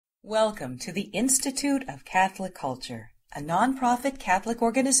Welcome to the Institute of Catholic Culture, a nonprofit Catholic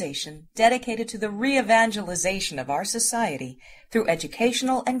organization dedicated to the re-evangelization of our society through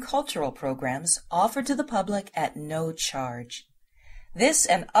educational and cultural programs offered to the public at no charge. This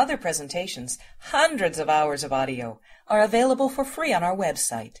and other presentations, hundreds of hours of audio, are available for free on our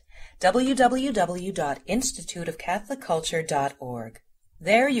website, www.instituteofcatholicculture.org.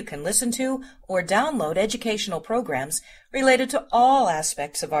 There you can listen to or download educational programs related to all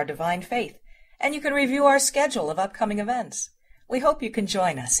aspects of our divine faith, and you can review our schedule of upcoming events. We hope you can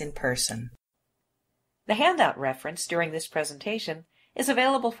join us in person. The handout reference during this presentation is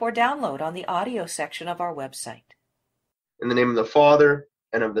available for download on the audio section of our website. In the name of the Father,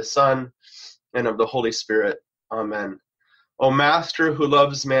 and of the Son, and of the Holy Spirit. Amen. O Master who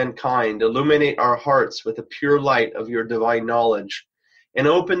loves mankind, illuminate our hearts with the pure light of your divine knowledge, and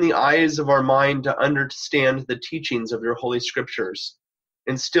open the eyes of our mind to understand the teachings of your holy scriptures.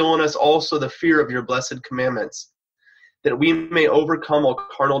 Instill in us also the fear of your blessed commandments, that we may overcome all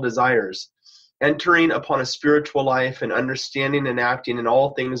carnal desires, entering upon a spiritual life and understanding and acting in all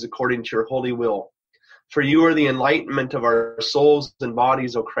things according to your holy will. For you are the enlightenment of our souls and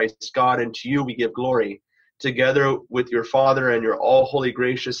bodies, O Christ God, and to you we give glory, together with your Father and your all-holy,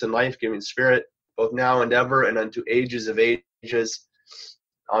 gracious, and life-giving Spirit, both now and ever, and unto ages of ages.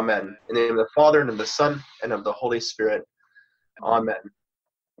 Amen. In the name of the Father, and of the Son, and of the Holy Spirit. Amen.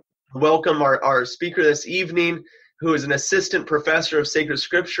 Welcome our speaker this evening, who is an assistant professor of sacred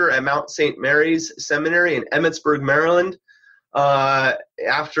scripture at Mount St. Mary's Seminary in Emmitsburg, Maryland.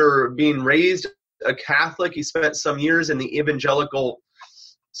 After being raised a Catholic, he spent some years in the evangelical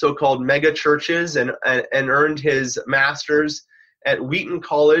so-called mega churches and earned his master's at Wheaton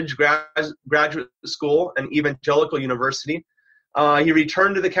College Graduate School, an evangelical university. He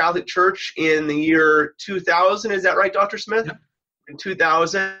returned to the Catholic Church in the year 2000. Is that right, Dr. Smith? Yep. In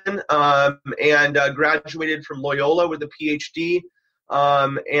 2000, and graduated from Loyola with a PhD,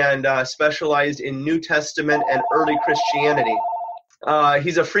 and specialized in New Testament and early Christianity.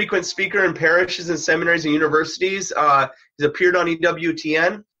 He's a frequent speaker in parishes and seminaries and universities. He's appeared on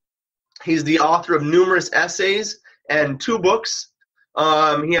EWTN. He's the author of numerous essays and 2 books.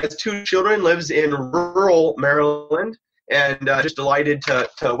 He has 2 children, lives in rural Maryland, and just delighted to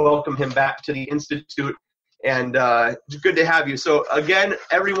welcome him back to the Institute. And it's good to have you. So again,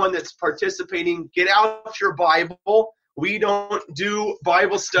 everyone that's participating, get out your Bible. We don't do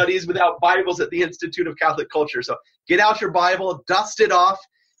Bible studies without Bibles at the Institute of Catholic Culture. So get out your Bible, dust it off,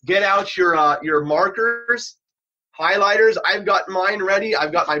 get out your markers, highlighters. I've got mine ready.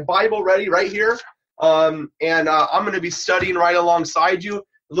 I've got my Bible ready right here. And I'm going to be studying right alongside you.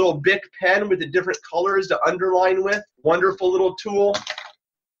 A little Bic pen with the different colors to underline with. Wonderful little tool.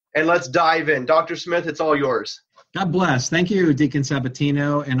 And let's dive in. Dr. Smith, it's all yours. God bless. Thank you, Deacon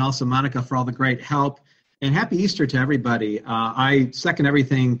Sabatino, and also Monica for all the great help. And happy Easter to everybody. I second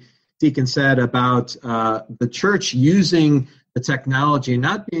everything Deacon said about the church using the technology,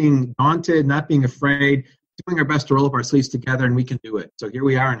 not being daunted, not being afraid, doing our best to roll up our sleeves together, and we can do it. So here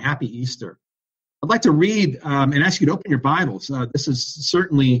we are, and happy Easter. I'd like to read and ask you to open your Bibles. This is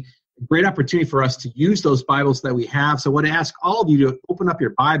certainly a great opportunity for us to use those Bibles that we have. So I want to ask all of you to open up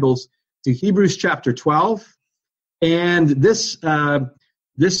your Bibles to Hebrews chapter 12. And this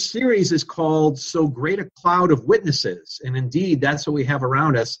series is called So Great a Cloud of Witnesses. And indeed, that's what we have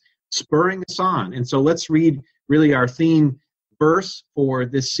around us, spurring us on. And so let's read really our theme verse for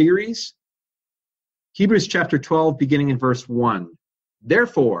this series. Hebrews chapter 12, beginning in verse 1.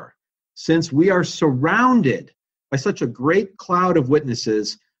 Therefore, since we are surrounded by such a great cloud of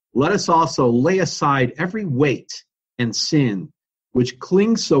witnesses, let us also lay aside every weight and sin which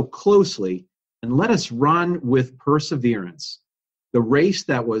clings so closely, and let us run with perseverance the race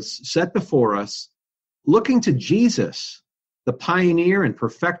that was set before us, looking to Jesus, the pioneer and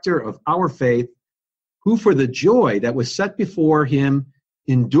perfecter of our faith, who for the joy that was set before him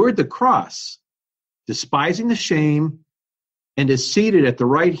endured the cross, despising the shame, and is seated at the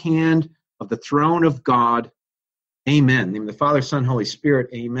right hand of the throne of God. Amen. In the name of the Father, Son, Holy Spirit.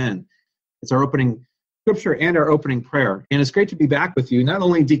 Amen. It's our opening scripture and our opening prayer. And it's great to be back with you. Not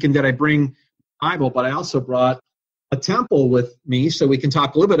only, Deacon, did I bring Bible, but I also brought a temple with me so we can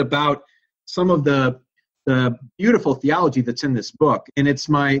talk a little bit about some of the beautiful theology that's in this book. And it's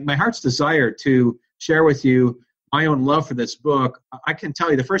my heart's desire to share with you my own love for this book. I can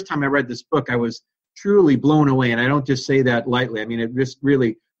tell you the first time I read this book, I was truly blown away. And I don't just say that lightly. I mean, it just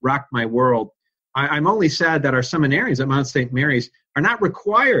really rocked my world. I'm only sad that our seminarians at Mount St. Mary's are not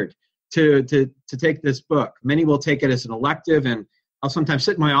required to take this book. Many will take it as an elective, and I'll sometimes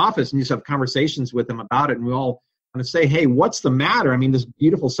sit in my office and just have conversations with them about it, and we all to say, hey, what's the matter? I mean, this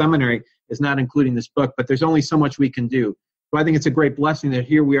beautiful seminary is not including this book, but there's only so much we can do. So I think it's a great blessing that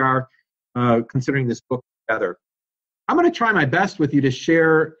here we are considering this book together. I'm going to try my best with you to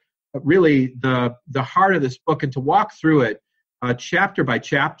share really the heart of this book and to walk through it chapter by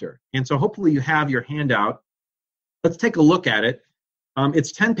chapter. And so hopefully you have your handout. Let's take a look at it.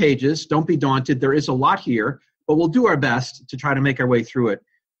 It's 10 pages. Don't be daunted. There is a lot here, but we'll do our best to try to make our way through it.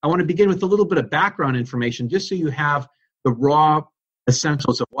 I want to begin with a little bit of background information just so you have the raw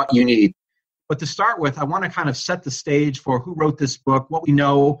essentials of what you need. But to start with, I want to kind of set the stage for who wrote this book, what we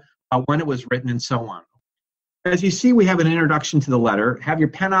know, when it was written, and so on. As you see, we have an introduction to the letter. Have your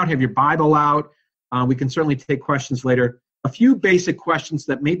pen out, have your Bible out. We can certainly take questions later. A few basic questions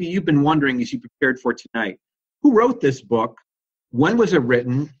that maybe you've been wondering as you prepared for tonight. Who wrote this book? When was it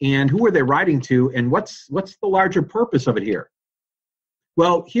written? And who are they writing to? And what's the larger purpose of it here?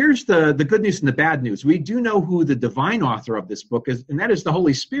 Well, here's the good news and the bad news. We do know who the divine author of this book is, and that is the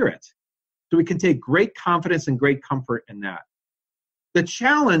Holy Spirit. So we can take great confidence and great comfort in that. The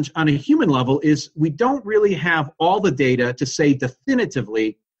challenge on a human level is we don't really have all the data to say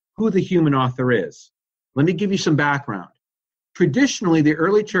definitively who the human author is. Let me give you some background. Traditionally, the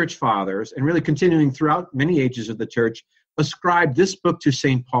early church fathers, and really continuing throughout many ages of the church, ascribed this book to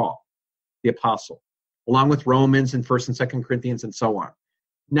St. Paul, the apostle, along with Romans and 1st and 2nd Corinthians and so on.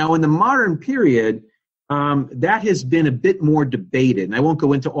 Now, in the modern period, that has been a bit more debated, and I won't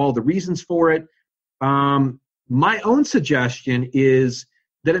go into all the reasons for it. My own suggestion is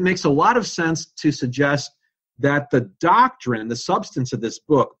that it makes a lot of sense to suggest that the doctrine, the substance of this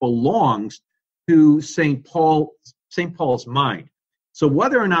book, belongs to St. Paul's mind. So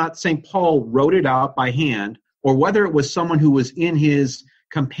whether or not St. Paul wrote it out by hand, or whether it was someone who was in his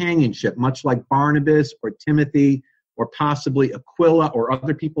companionship, much like Barnabas or Timothy, or possibly Aquila or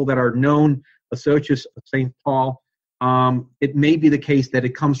other people that are known associates of St. Paul, it may be the case that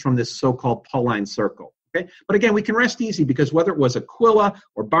it comes from this so-called Pauline circle. Okay? But again, we can rest easy because whether it was Aquila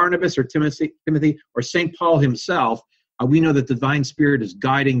or Barnabas or Timothy or St. Paul himself, we know that the divine spirit is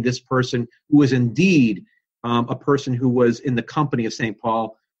guiding this person who is indeed a person who was in the company of St.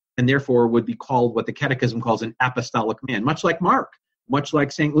 Paul and therefore would be called what the Catechism calls an apostolic man, much like Mark, much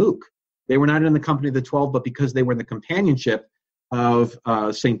like St. Luke. They were not in the company of the 12, but because they were in the companionship of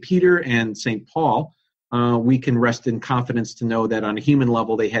St. Peter and St. Paul, we can rest in confidence to know that on a human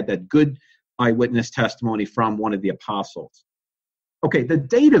level, they had that good eyewitness testimony from one of the apostles. Okay, the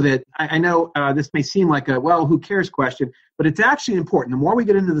date of it, I know this may seem like a, well, who cares question, but it's actually important. The more we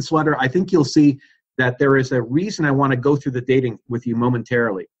get into this letter, I think you'll see that there is a reason I want to go through the dating with you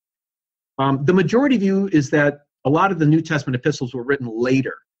momentarily. The majority view is that a lot of the New Testament epistles were written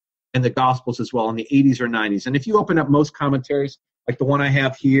later, and the Gospels as well, in the 80s or 90s. And if you open up most commentaries, like the one I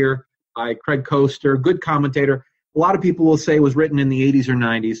have here by Craig Coaster, good commentator, a lot of people will say it was written in the 80s or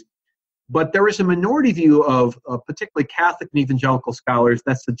 90s. But there is a minority view of particularly Catholic and evangelical scholars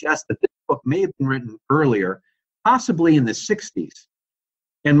that suggest that this book may have been written earlier, possibly in the 60s.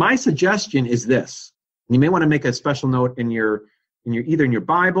 And my suggestion is this. You may want to make a special note in your either in your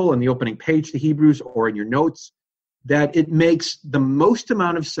Bible, in the opening page to Hebrews, or in your notes, that it makes the most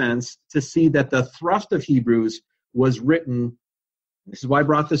amount of sense to see that the thrust of Hebrews was written, this is why I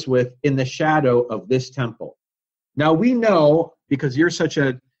brought this with, in the shadow of this temple. Now we know, because you're such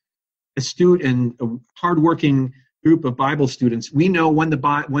a astute and a hardworking group of Bible students, we know when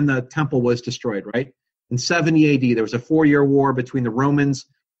the temple was destroyed, right? In 70 AD, there was a 4-year war between the Romans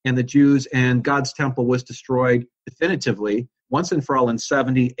and the Jews, and God's temple was destroyed definitively, once and for all, in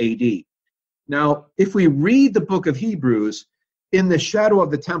 70 AD. Now, if we read the book of Hebrews in the shadow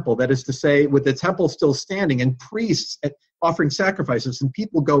of the temple, that is to say, with the temple still standing and priests offering sacrifices and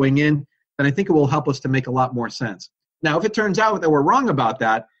people going in, then I think it will help us to make a lot more sense. Now, if it turns out that we're wrong about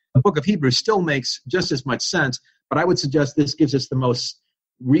that, the book of Hebrews still makes just as much sense, but I would suggest this gives us the most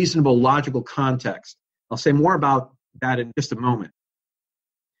reasonable, logical context. I'll say more about that in just a moment.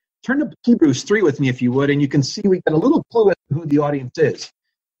 Turn to Hebrews 3 with me, if you would, and you can see we get a little clue as to who the audience is.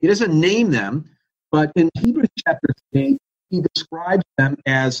 He doesn't name them, but in Hebrews chapter 3, he describes them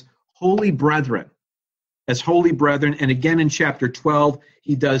as holy brethren. As holy brethren, and again in chapter 12,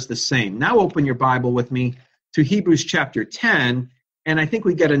 he does the same. Now open your Bible with me to Hebrews chapter 10, and I think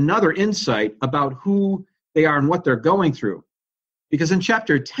we get another insight about who they are and what they're going through. Because in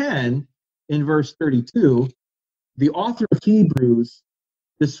chapter 10, in verse 32, the author of Hebrews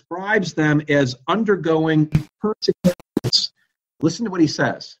describes them as undergoing persecutions. Listen to what he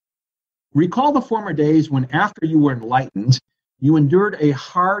says. Recall the former days when, after you were enlightened, you endured a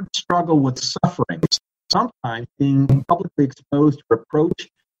hard struggle with sufferings, sometimes being publicly exposed to reproach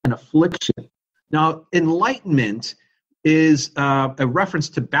and affliction, Now, enlightenment is a reference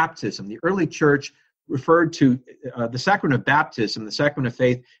to baptism. The early church referred to the sacrament of baptism, the sacrament of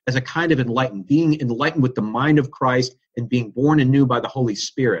faith, as a kind of enlightened, being enlightened with the mind of Christ and being born anew by the Holy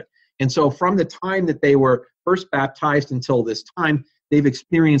Spirit. And so from the time that they were first baptized until this time, they've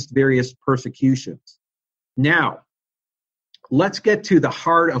experienced various persecutions. Now, let's get to the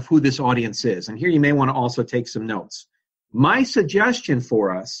heart of who this audience is. And here you may want to also take some notes. My suggestion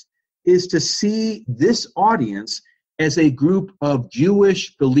for us is to see this audience as a group of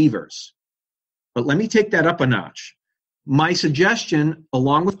Jewish believers. But let me take that up a notch. My suggestion,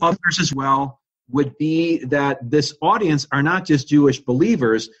 along with others as well, would be that this audience are not just Jewish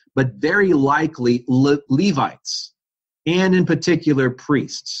believers, but very likely Levites, and in particular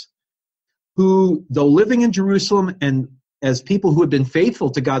priests, who, though living in Jerusalem and as people who had been faithful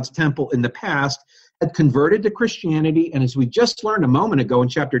to God's temple in the past, had converted to Christianity, and as we just learned a moment ago in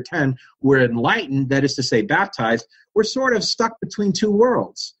chapter 10, were enlightened, that is to say baptized, were sort of stuck between two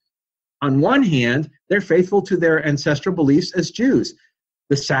worlds. On one hand, they're faithful to their ancestral beliefs as Jews,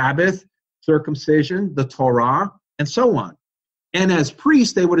 the Sabbath, circumcision, the Torah, and so on. And as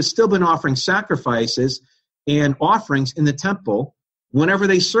priests, they would have still been offering sacrifices and offerings in the temple whenever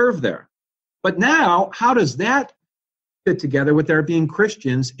they served there. But now, how does that fit together with their being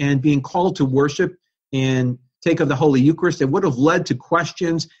Christians and being called to worship and take of the Holy Eucharist? It would have led to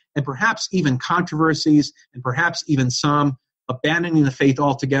questions and perhaps even controversies and perhaps even some abandoning the faith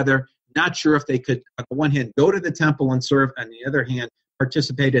altogether, not sure if they could, on the one hand, go to the temple and serve, on the other hand,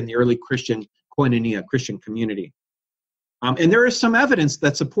 participate in the early Christian koinonia, Christian community. And there is some evidence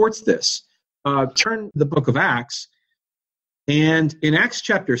that supports this. Turn to the book of Acts, and in Acts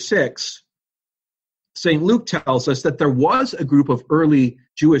chapter 6, St. Luke tells us that there was a group of early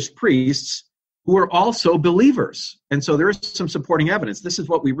Jewish priests who were also believers. And so there is some supporting evidence. This is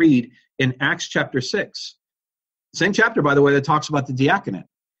what we read in Acts chapter 6. Same chapter, by the way, that talks about the diaconate.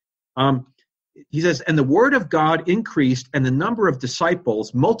 He says, and the word of God increased, and the number of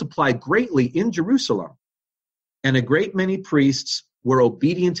disciples multiplied greatly in Jerusalem. And a great many priests were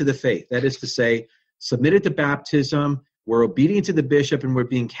obedient to the faith. That is to say, submitted to baptism, were obedient to the bishop, and were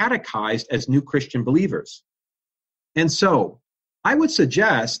being catechized as new Christian believers. And so I would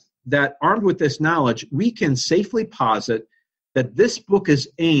suggest that armed with this knowledge, we can safely posit that this book is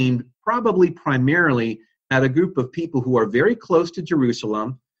aimed probably primarily at a group of people who are very close to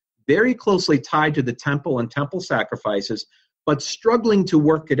Jerusalem, very closely tied to the temple and temple sacrifices, but struggling to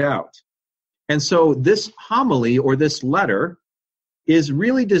work it out. And so this homily or this letter is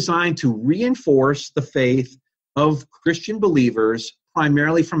really designed to reinforce the faith of Christian believers,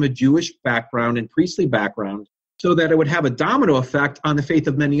 primarily from a Jewish background and priestly background, so that it would have a domino effect on the faith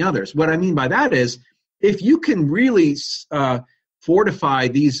of many others. What I mean by that is, if you can really fortify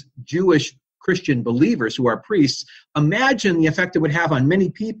these Jewish Christian believers who are priests, imagine the effect it would have on many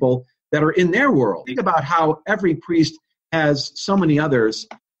people that are in their world. Think about how every priest has so many others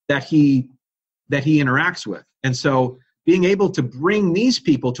that he interacts with. And so being able to bring these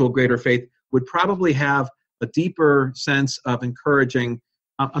people to a greater faith would probably have a deeper sense of encouraging.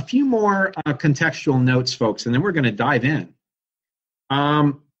 A few more contextual notes, folks, and then we're going to dive in.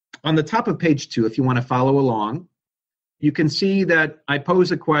 On the top of page 2, if you want to follow along, you can see that I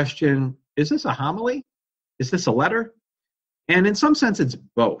pose a question: is this a homily? Is this a letter? And in some sense, it's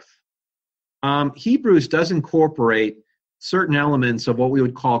both. Hebrews does incorporate certain elements of what we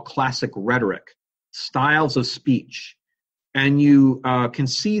would call classic rhetoric, styles of speech. And you can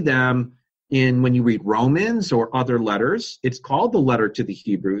see them when you read Romans or other letters. It's called the letter to the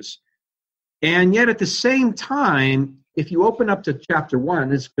Hebrews. And yet at the same time, if you open up to chapter 1,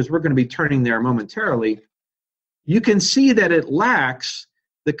 because we're going to be turning there momentarily, you can see that it lacks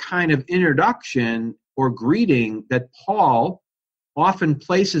the kind of introduction or greeting that Paul often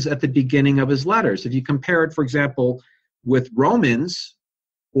places at the beginning of his letters. If you compare it, for example, with Romans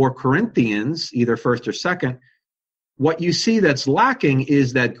or Corinthians, either first or second, what you see that's lacking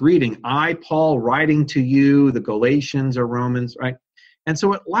is that greeting. I, Paul, writing to you, the Galatians or Romans, right? And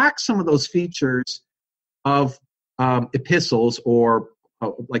so it lacks some of those features of epistles or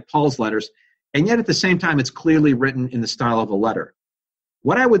like Paul's letters, and yet at the same time, it's clearly written in the style of a letter.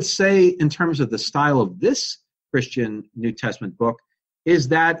 What I would say in terms of the style of this Christian New Testament book is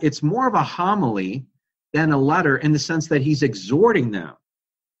that it's more of a homily than a letter in the sense that he's exhorting them.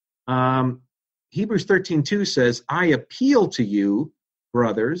 Hebrews 13:2 says, I appeal to you,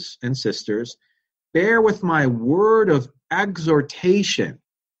 brothers and sisters, bear with my word of exhortation,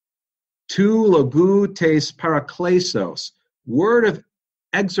 tu logutes paraklesos, word of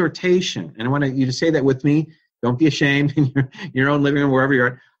exhortation. And I want you to say that with me. Don't be ashamed in your own living room, wherever you're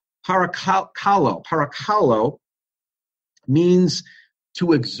at. Parakalo means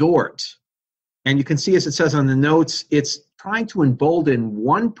to exhort. And you can see, as it says on the notes, it's trying to embolden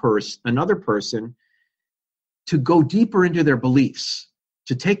another person to go deeper into their beliefs,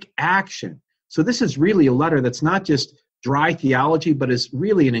 to take action. So this is really a letter that's not just dry theology, but is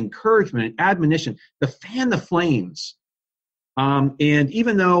really an encouragement, an admonition, to fan the flames. And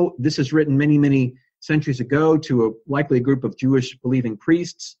even though this is written many, many centuries ago to a likely group of Jewish believing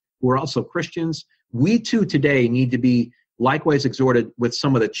priests who are also Christians, we too today need to be likewise exhorted with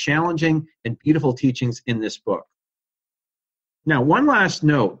some of the challenging and beautiful teachings in this book. Now, one last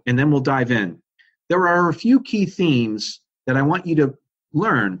note, and then we'll dive in. There are a few key themes that I want you to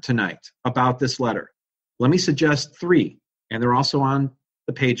learn tonight about this letter. Let me suggest 3, and they're also on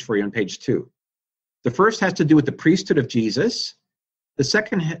the page for you on page 2. The first has to do with the priesthood of Jesus. The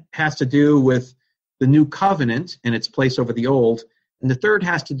second has to do with the new covenant and its place over the old. And the third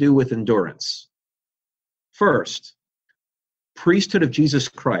has to do with endurance. First, priesthood of Jesus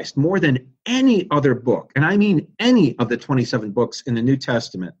Christ. More than any other book, and I mean any of the 27 books in the New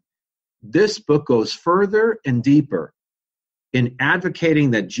Testament, this book goes further and deeper in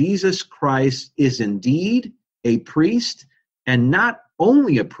advocating that Jesus Christ is indeed a priest, and not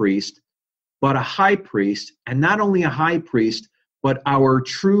only a priest, but a high priest, and not only a high priest, but our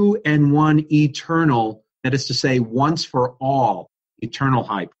true and one eternal, that is to say, once for all, eternal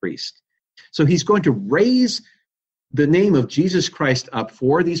high priest. So he's going to raise the name of Jesus Christ up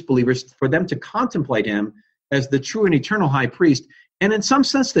for these believers, for them to contemplate him as the true and eternal high priest. And in some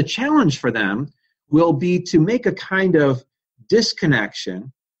sense, the challenge for them will be to make a kind of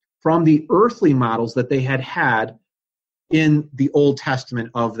disconnection from the earthly models that they had in the Old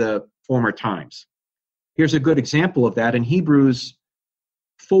Testament of the former times. Here's a good example of that in Hebrews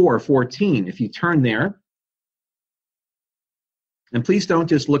 4:14. If you turn there, and please don't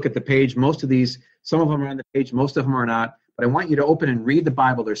just look at the page. Most of these, some of them are on the page, most of them are not. But I want you to open and read the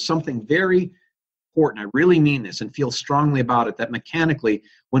Bible. There's something very important. I really mean this and feel strongly about it, that mechanically,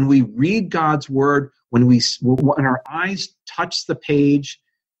 when we read God's word, when our eyes touch the page,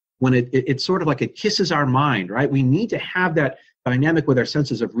 when it's sort of like it kisses our mind, right? We need to have that dynamic with our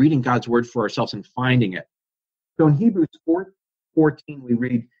senses of reading God's word for ourselves and finding it. So in Hebrews 4:14, we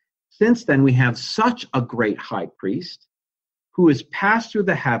read, "Since then we have such a great high priest who has passed through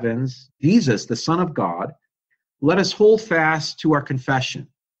the heavens, Jesus, the Son of God, let us hold fast to our confession."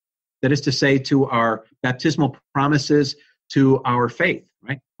 That is to say, to our baptismal promises, to our faith,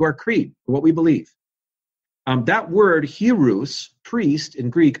 right? To our creed, to what we believe. That word, hieros, priest, in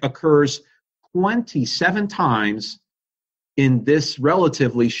Greek, occurs 27 times in this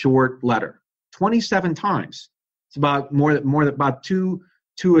relatively short letter. 27 times. It's about about two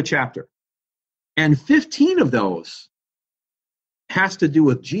a chapter. And 15 of those has to do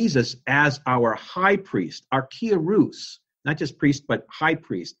with Jesus as our high priest, our kyrios, not just priest, but high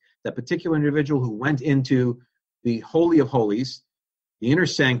priest, that particular individual who went into the Holy of Holies, the inner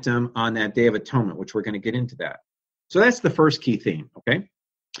sanctum on that Day of Atonement, which we're going to get into that. So that's the first key theme, okay?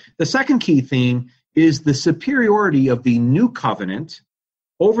 The second key theme is the superiority of the new covenant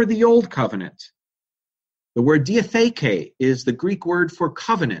over the old covenant. The word diatheke is the Greek word for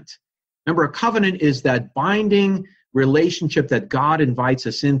covenant. Remember, a covenant is that binding relationship that God invites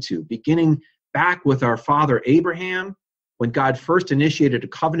us into, beginning back with our father Abraham, when God first initiated a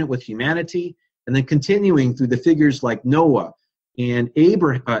covenant with humanity, and then continuing through the figures like Noah and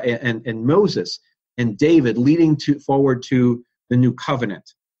Abraham and Moses and David, leading forward to the new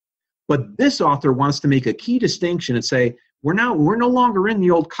covenant. But this author wants to make a key distinction and say, we're no longer in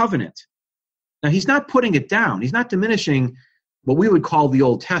the old covenant. Now, he's not putting it down. He's not diminishing what we would call the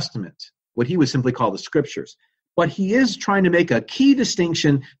Old Testament, what he would simply call the Scriptures. But he is trying to make a key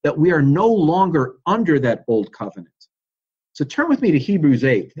distinction that we are no longer under that old covenant. So turn with me to Hebrews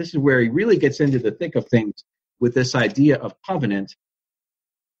 8. This is where he really gets into the thick of things with this idea of covenant.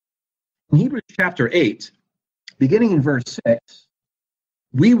 In Hebrews chapter 8, beginning in verse 6,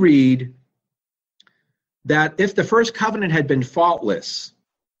 we read that if the first covenant had been faultless,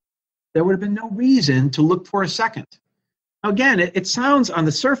 there would have been no reason to look for a second. Now again, it sounds on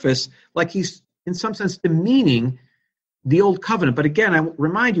the surface like he's, in some sense, demeaning the old covenant. But again, I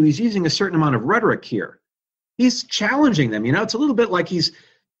remind you, he's using a certain amount of rhetoric here. He's challenging them. It's a little bit like he's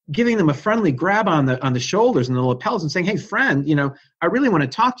giving them a friendly grab on the shoulders and the lapels and saying, hey, friend, I really want to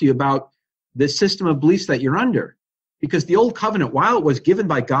talk to you about this system of beliefs that you're under. Because the old covenant, while it was given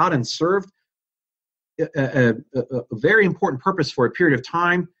by God and served a very important purpose for a period of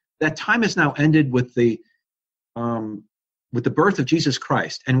time, that time has now ended with the birth of Jesus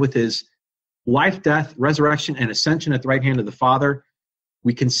Christ and with his life, death, resurrection, and ascension at the right hand of the Father.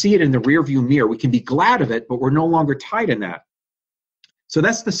 We can see it in the rearview mirror. We can be glad of it, but we're no longer tied in that. So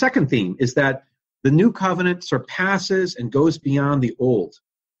that's the second theme, is that the new covenant surpasses and goes beyond the old.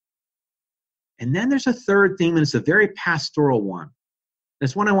 And then there's a third theme, and it's a very pastoral one.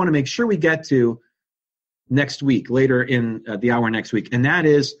 It's one I want to make sure we get to next week, later in the hour next week, and that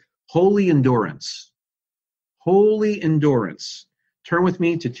is holy endurance. Holy endurance. Turn with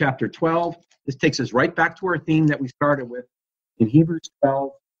me to chapter 12. This takes us right back to our theme that we started with in Hebrews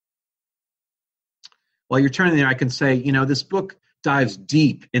 12. While you're turning there, I can say, this book dives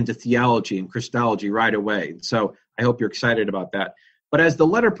deep into theology and Christology right away. So I hope you're excited about that. But as the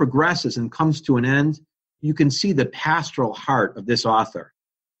letter progresses and comes to an end, you can see the pastoral heart of this author.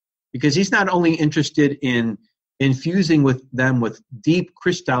 Because he's not only interested in infusing with them with deep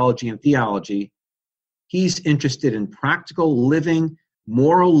Christology and theology, he's interested in practical living,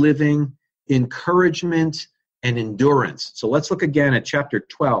 moral living, encouragement, and endurance. So let's look again at chapter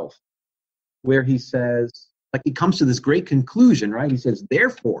 12, where he says, he comes to this great conclusion, right? He says,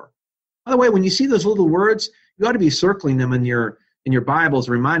 therefore. By the way, when you see those little words, you ought to be circling them in your Bibles,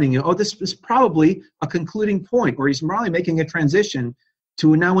 reminding you, this is probably a concluding point, or he's probably making a transition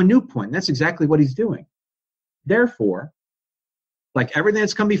to now a new point. That's exactly what he's doing. Therefore, like everything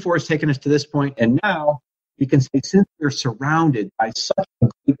that's come before has taken us to this point, and now we can say, since we're surrounded by such a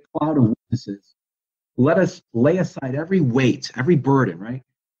great cloud of witnesses, let us lay aside every weight, every burden, right?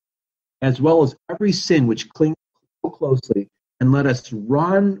 As well as every sin which clings so closely, and let us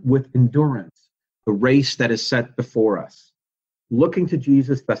run with endurance the race that is set before us, looking to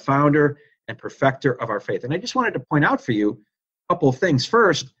Jesus, the founder and perfecter of our faith. And I just wanted to point out for you a couple of things.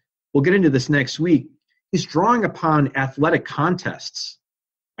 First, we'll get into this next week. He's drawing upon athletic contests,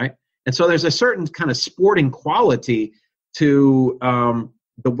 right? And so there's a certain kind of sporting quality to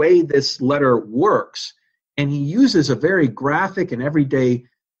the way this letter works. And he uses a very graphic and everyday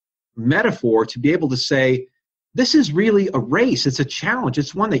metaphor to be able to say, this is really a race. It's a challenge.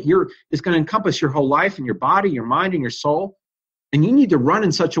 It's one that is going to encompass your whole life and your body, your mind, and your soul. And you need to run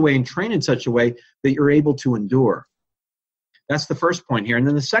in such a way and train in such a way that you're able to endure. That's the first point here. And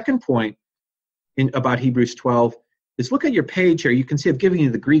then the second point about Hebrews 12 is, look at your page here. You can see I've given you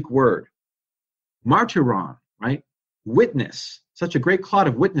the Greek word, martyron, right? Witness. Such a great cloud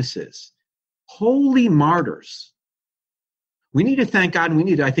of witnesses. Holy martyrs. We need to thank God, and we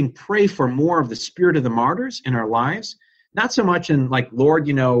need to, I think, pray for more of the spirit of the martyrs in our lives. Not so much in Lord,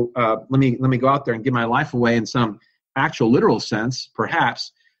 let me go out there and give my life away in some actual literal sense,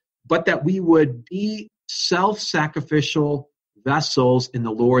 perhaps, but that we would be self-sacrificial vessels in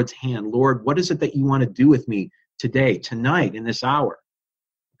the Lord's hand. Lord, what is it that you want to do with me today, tonight, in this hour?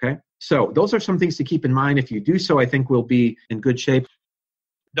 Okay? So those are some things to keep in mind. If you do so, I think we'll be in good shape.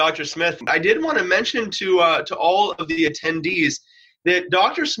 Dr. Smith, I did want to mention to all of the attendees that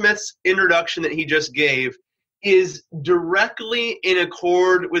Dr. Smith's introduction that he just gave is directly in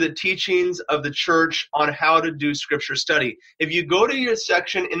accord with the teachings of the church on how to do scripture study. If you go to your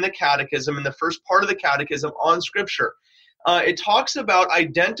section in the catechism, in the first part of the catechism on scripture, it talks about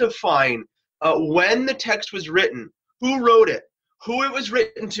identifying when the text was written, who wrote it, who it was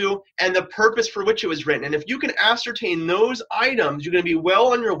written to, and the purpose for which it was written. And if you can ascertain those items, you're going to be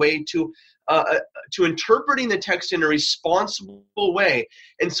well on your way to interpreting the text in a responsible way.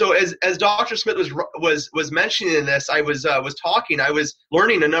 And so, as Dr. Smith was mentioning in this, I was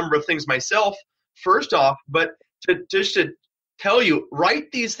learning a number of things myself. First off, but to tell you,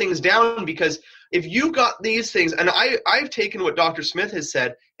 write these things down, because if you got these things, and I've taken what Dr. Smith has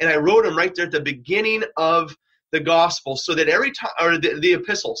said, and I wrote them right there at the beginning of the gospel, so that every time, or the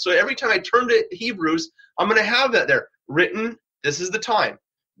epistle, so every time I turn to Hebrews, I'm going to have that there written. This is the time.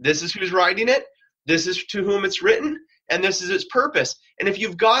 This is who's writing it. This is to whom it's written, and this is its purpose. And if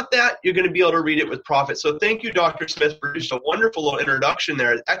you've got that, you're going to be able to read it with profit. So thank you, Dr. Smith, for just a wonderful little introduction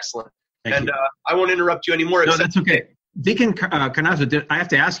there. It's excellent. Thank you. I won't interrupt you anymore. No, that's okay. Deacon Carnazzo, I have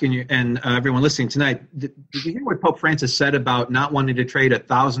to ask you and everyone listening tonight, did you hear what Pope Francis said about not wanting to trade a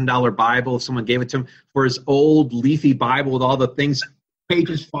 $1,000 Bible if someone gave it to him for his old leafy Bible with all the things,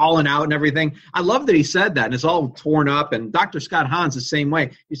 pages falling out and everything? I love that he said that, and it's all torn up. And Dr. Scott Hahn's the same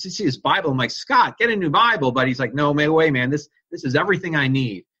way. You see his Bible, I'm like, Scott, get a new Bible. But he's like, no, way, man, this is everything I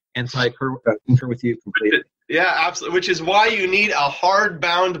need. And so I concur with you completely. Yeah, absolutely. Which is why you need a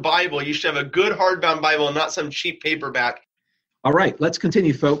hardbound Bible. You should have a good hardbound Bible and not some cheap paperback. All right, let's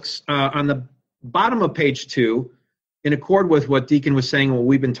continue, folks. On the bottom of page 2, in accord with what Deacon was saying, what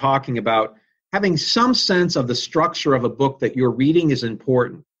we've been talking about, having some sense of the structure of a book that you're reading is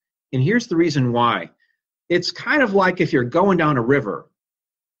important. And here's the reason why. It's kind of like if you're going down a river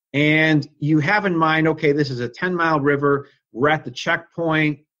and you have in mind, okay, this is a 10-mile river. we're at the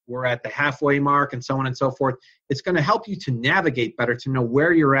checkpoint, we're at the halfway mark, and so on and so forth. It's going to help you to navigate better, to know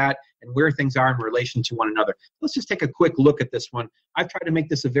where you're at and where things are in relation to one another. Let's just take a quick look at this one. I've tried to make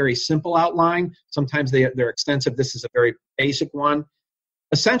this a very simple outline. Sometimes they're extensive. This is a very basic one.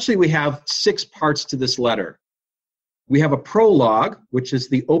 Essentially, we have 6 parts to this letter. We have a prologue, which is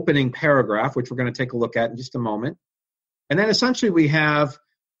the opening paragraph, which we're going to take a look at in just a moment. And then essentially we have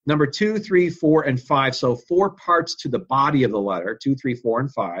number 2, 3, 4, and 5. So 4 parts to the body of the letter, 2, 3, 4,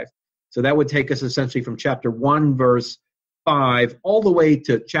 and 5. So that would take us essentially from chapter 1, verse 5, all the way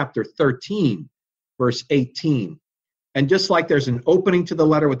to chapter 13, verse 18. And just like there's an opening to the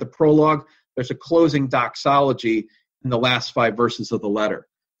letter with the prologue, there's a closing doxology in the last 5 verses of the letter.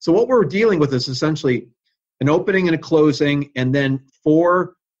 So what we're dealing with is essentially an opening and a closing, and then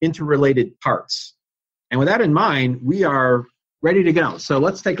 4 interrelated parts. And with that in mind, we are ready to go. So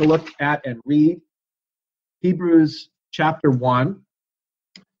let's take a look at and read Hebrews chapter 1,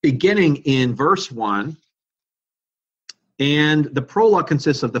 beginning in verse 1. And the prologue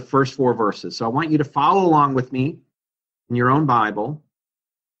consists of the first 4 verses. So I want you to follow along with me in your own Bible.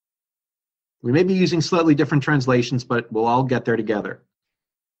 We may be using slightly different translations, but we'll all get there together.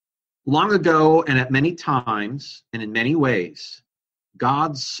 Long ago, and at many times, and in many ways,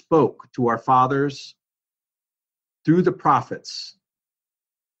 God spoke to our fathers through the prophets.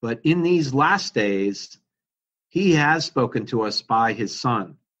 But in these last days, he has spoken to us by his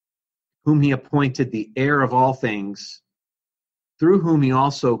Son, whom he appointed the heir of all things, through whom he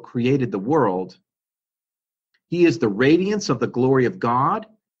also created the world. He is the radiance of the glory of God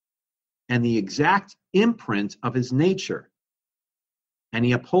and the exact imprint of his nature. And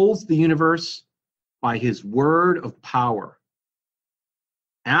he upholds the universe by his word of power.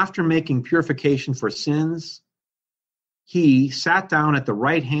 After making purification for sins, he sat down at the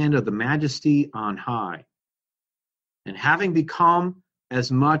right hand of the Majesty on high. And having become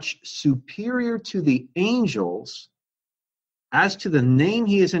as much superior to the angels as to the name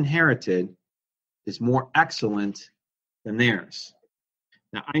he has inherited, is more excellent than theirs.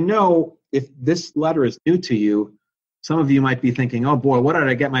 Now, I know if this letter is new to you, some of you might be thinking, oh boy, what did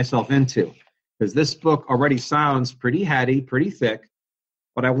I get myself into? Because this book already sounds pretty heady, pretty thick,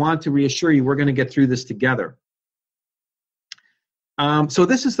 but I want to reassure you we're going to get through this together. So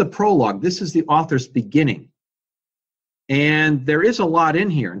this is the prologue. This is the author's beginning. And there is a lot in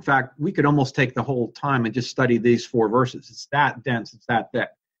here. In fact, we could almost take the whole time and just study these 4 verses. It's that dense, it's that thick.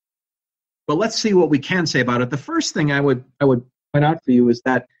 But let's see what we can say about it. The first thing I would point out for you is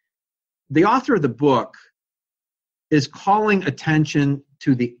that the author of the book is calling attention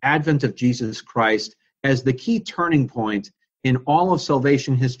to the advent of Jesus Christ as the key turning point in all of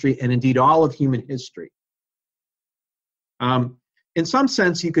salvation history and indeed all of human history. In some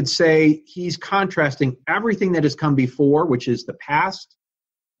sense, you could say he's contrasting everything that has come before, which is the past,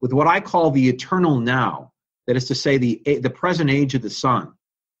 with what I call the eternal now, that is to say the present age of the Son,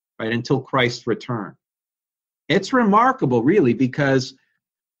 right, until Christ's return. It's remarkable, really, because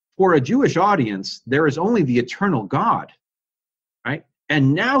for a Jewish audience, there is only the eternal God, right?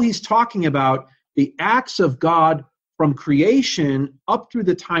 And now he's talking about the acts of God from creation up through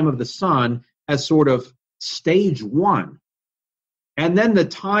the time of the Son as sort of stage 1. And then the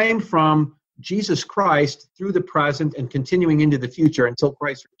time from Jesus Christ through the present and continuing into the future until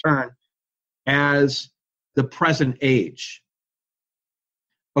Christ's return as the present age.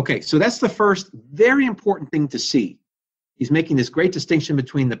 Okay, so that's the first very important thing to see. He's making this great distinction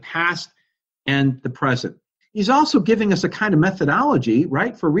between the past and the present. He's also giving us a kind of methodology,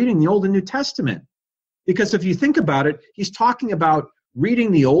 right, for reading the Old and New Testament. Because if you think about it, he's talking about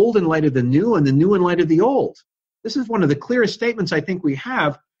reading the Old in light of the New and the New in light of the Old. This is one of the clearest statements I think we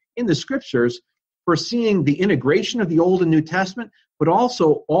have in the Scriptures for seeing the integration of the Old and New Testament, but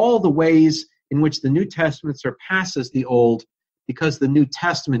also all the ways in which the New Testament surpasses the Old, because the New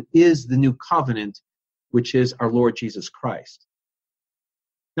Testament is the new covenant, which is our Lord Jesus Christ.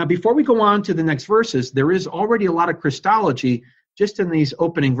 Now, before we go on to the next verses, there is already a lot of Christology just in these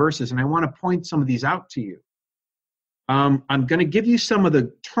opening verses, and I want to point some of these out to you. I'm going to give you some of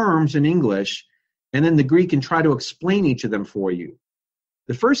the terms in English, and then the Greek, and try to explain each of them for you.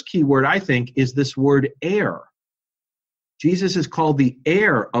 The first key word, I think, is this word heir. Jesus is called the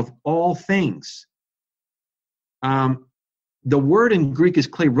heir of all things. The word in Greek is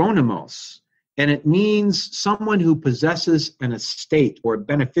kleronimos, and it means someone who possesses an estate or a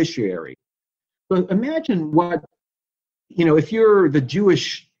beneficiary. So imagine what, if you're the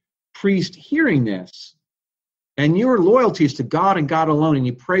Jewish priest hearing this, and your loyalty is to God and God alone, and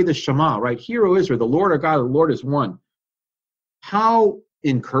you pray the Shema, right? Hear, O Israel, the Lord our God, the Lord is one. How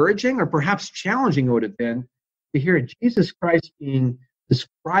encouraging or perhaps challenging it would have been to hear Jesus Christ being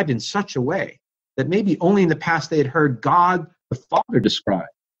described in such a way that maybe only in the past they had heard God the Father described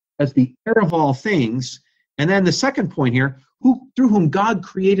as the heir of all things. And then the second point here, through whom God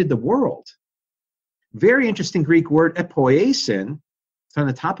created the world. Very interesting Greek word, epoiesin. It's on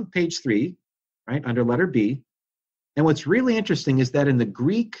the top of page 3, right, under letter B. And what's really interesting is that in the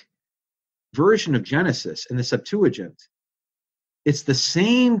Greek version of Genesis, in the Septuagint, it's the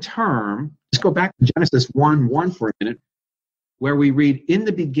same term. Let's go back to Genesis 1:1 for a minute, where we read, in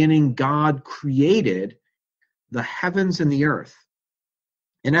the beginning, God created the heavens and the earth.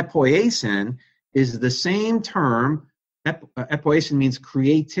 And epoiesin is the same term. Epoiesin means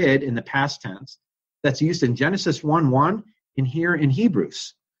created in the past tense. That's used in Genesis 1:1 and here in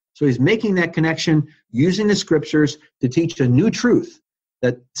Hebrews. So he's making that connection using the scriptures to teach a new truth,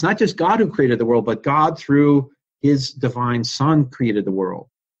 that it's not just God who created the world, but God through his divine Son created the world.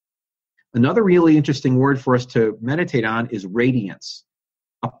 Another really interesting word for us to meditate on is radiance.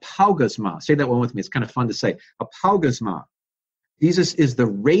 Apaugasma. Say that one with me. It's kind of fun to say. Apaugasma. Jesus is the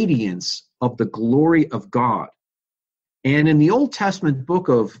radiance of the glory of God. And in the Old Testament book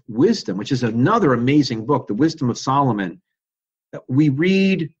of Wisdom, which is another amazing book, the Wisdom of Solomon, we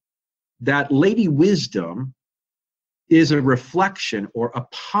read that Lady Wisdom is a reflection or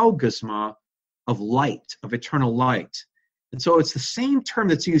apaugasma of light, of eternal light. And so it's the same term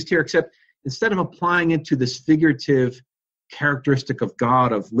that's used here, except instead of applying it to this figurative characteristic of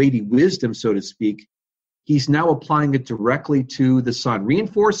God, of Lady Wisdom, so to speak, he's now applying it directly to the Son,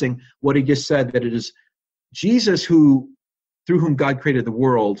 reinforcing what he just said, that it is Jesus through whom God created the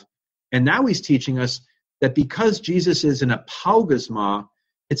world. And now he's teaching us that because Jesus is an apaugasma,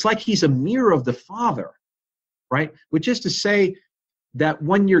 it's like he's a mirror of the Father, right? Which is to say that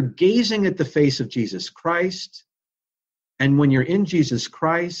when you're gazing at the face of Jesus Christ, and when you're in Jesus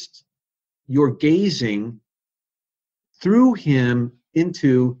Christ, you're gazing through him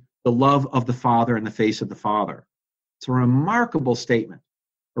into the love of the Father and the face of the Father. It's a remarkable statement,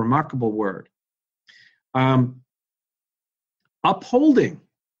 a remarkable word. Upholding.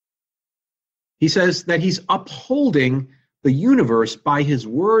 He says that he's upholding the universe by his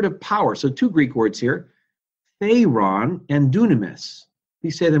word of power. So two Greek words here, phairon and dunamis.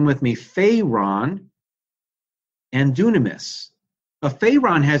 Please say them with me, phairon and dunamis. A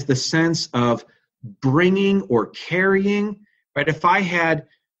phairon has the sense of bringing or carrying, right? If I had,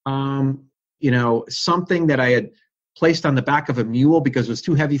 something that I had placed on the back of a mule because it was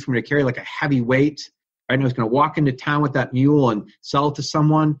too heavy for me to carry, like a heavy weight, right? And I was going to walk into town with that mule and sell it to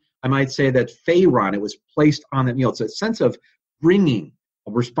someone, I might say that phairon, it was placed on that mule. It's a sense of bringing,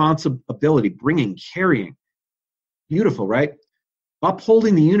 of responsibility, bringing, carrying. Beautiful, right?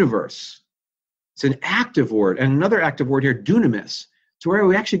 Upholding the universe. It's an active word. And another active word here, dunamis. It's where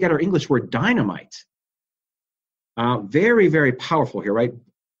we actually get our English word dynamite. Very, very powerful here, right?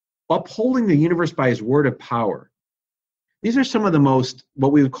 Upholding the universe by his word of power. These are some of the most,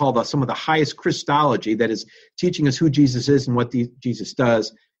 what we would call some of the highest Christology that is teaching us who Jesus is and what Jesus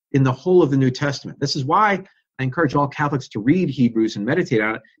does in the whole of the New Testament. This is why I encourage all Catholics to read Hebrews and meditate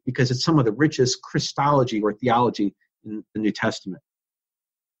on it, because it's some of the richest Christology or theology in the New Testament.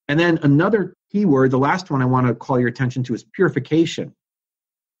 And then another key word, the last one I want to call your attention to, is purification.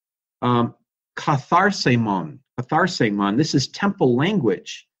 Katharsemon. Katharsemon. This is temple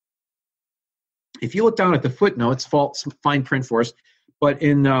language. If you look down at the footnotes, fine print for us, but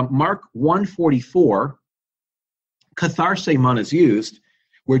in Mark 1:44, katharsemon is used,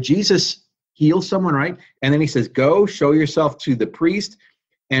 where Jesus heals someone, right? And then he says, go, show yourself to the priest,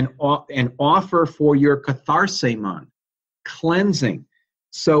 and offer for your katharsemon, cleansing.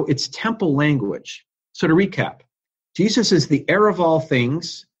 So it's temple language. So to recap, Jesus is the heir of all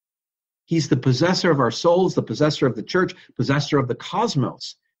things. He's the possessor of our souls, the possessor of the church, possessor of the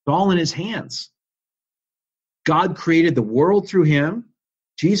cosmos. It's all in his hands. God created the world through him.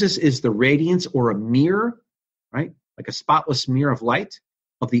 Jesus is the radiance or a mirror, right? Like a spotless mirror of light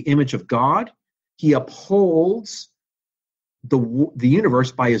of the image of God. He upholds the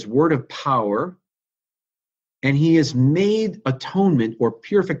universe by his word of power. And he has made atonement or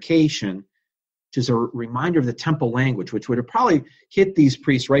purification, which is a reminder of the temple language, which would have probably hit these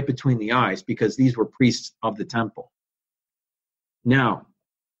priests right between the eyes because these were priests of the temple. Now,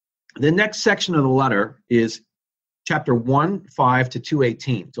 the next section of the letter is chapter 1:5 to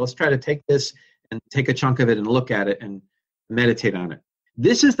 2:18. So let's try to take this and take a chunk of it and look at it and meditate on it.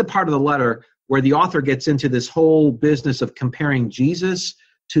 This is the part of the letter where the author gets into this whole business of comparing Jesus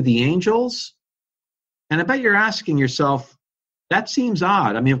to the angels. And I bet you're asking yourself, that seems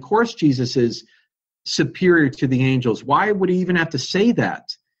odd. I mean, of course Jesus is superior to the angels. Why would he even have to say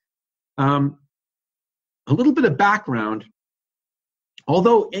that? A little bit of background.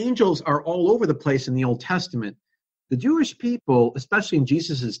 Although angels are all over the place in the Old Testament, the Jewish people, especially in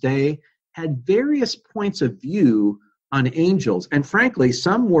Jesus' day, had various points of view on angels. And frankly,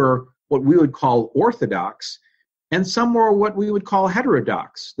 some were what we would call orthodox, and some were what we would call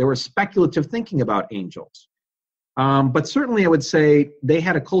heterodox. There was speculative thinking about angels. But certainly I would say they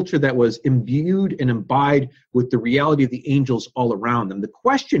had a culture that was imbued and imbibed with the reality of the angels all around them. The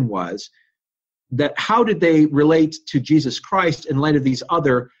question was that how did they relate to Jesus Christ in light of these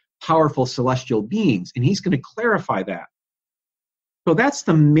other powerful celestial beings? And he's going to clarify that. So that's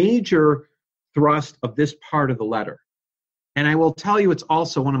the major thrust of this part of the letter. And I will tell you it's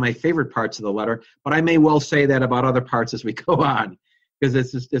also one of my favorite parts of the letter, but I may well say that about other parts as we go on,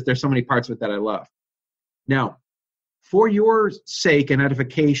 because there's so many parts of it that I love. Now, for your sake and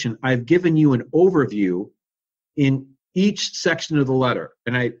edification, I've given you an overview in each section of the letter.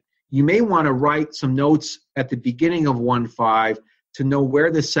 And you may want to write some notes at the beginning of 1:5 to know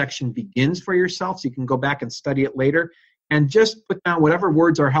where this section begins for yourself, so you can go back and study it later, and just put down whatever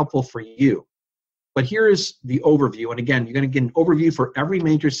words are helpful for you. But here is the overview. And again, you're going to get an overview for every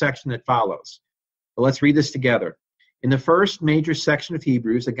major section that follows. So let's read this together. In the first major section of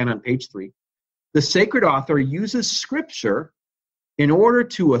Hebrews, again on page 3, the sacred author uses Scripture in order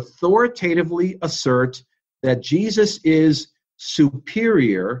to authoritatively assert that Jesus is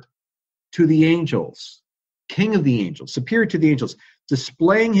superior to the angels, king of the angels, superior to the angels,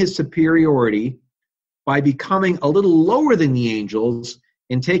 displaying his superiority by becoming a little lower than the angels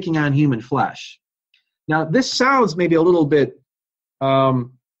and taking on human flesh. Now, this sounds maybe a little bit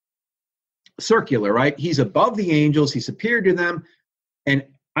circular, right? He's above the angels, he's superior to them, and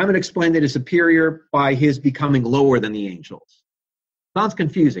I'm going to explain that he's superior by his becoming lower than the angels. Sounds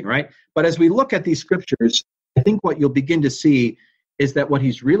confusing, right? But as we look at these scriptures, I think what you'll begin to see is that what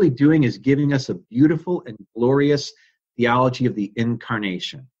he's really doing is giving us a beautiful and glorious theology of the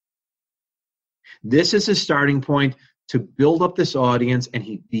incarnation. This is his starting point to build up this audience, and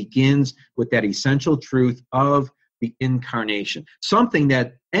he begins with that essential truth of the incarnation, something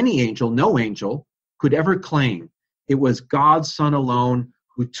that any angel, no angel, could ever claim. It was God's Son alone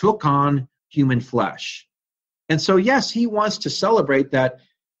who took on human flesh. And so, yes, he wants to celebrate that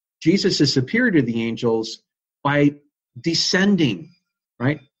Jesus is superior to the angels by descending,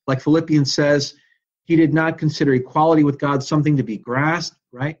 right? Like Philippians says, he did not consider equality with God something to be grasped,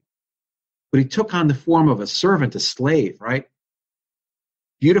 right? But he took on the form of a servant, a slave, right?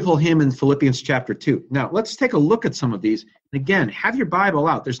 Beautiful hymn in Philippians chapter 2. Now, let's take a look at some of these. And again, have your Bible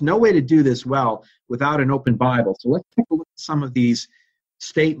out. There's no way to do this well without an open Bible. So let's take a look at some of these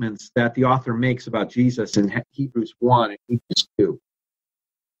statements that the author makes about Jesus in Hebrews 1 and Hebrews 2.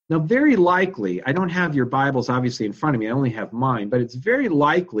 Now, very likely, I don't have your Bibles obviously in front of me. I only have mine. But it's very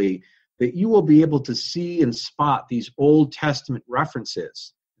likely that you will be able to see and spot these Old Testament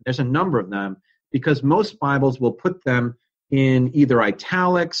references. There's a number of them because most Bibles will put them in either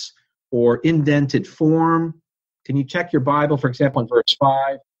italics or indented form. Can you check your Bible, for example, in verse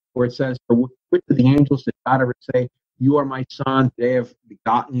 5, where it says, "For which of the angels did God ever say, 'You are my son, today I have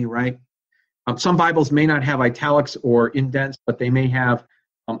begotten you,'" right? Some Bibles may not have italics or indents, but they may have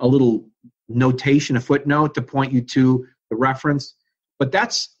a little notation, a footnote to point you to the reference. But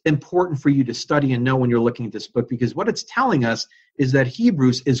that's important for you to study and know when you're looking at this book, because what it's telling us is that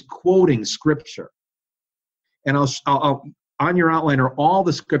Hebrews is quoting Scripture. And I'll on your outline are all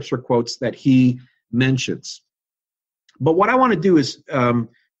the Scripture quotes that he mentions. But what I want to do is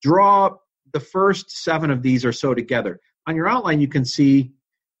draw the first 7 of these or so together. On your outline, you can see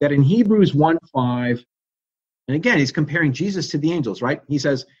that in Hebrews 1:5, and again, he's comparing Jesus to the angels, right? He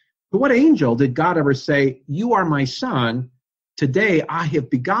says, "To what angel did God ever say, 'You are my son, today I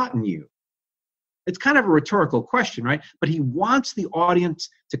have begotten you'?" It's kind of a rhetorical question, right? But he wants the audience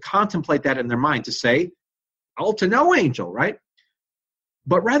to contemplate that in their mind, to say, "Oh, to no angel," right?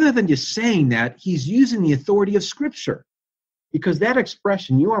 But rather than just saying that, he's using the authority of Scripture. Because that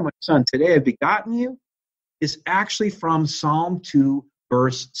expression, "You are my son, today I've begotten you," is actually from Psalm 2,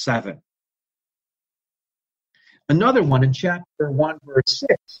 verse 7. Another one in chapter 1, verse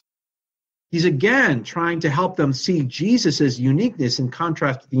 6. He's again trying to help them see Jesus' uniqueness in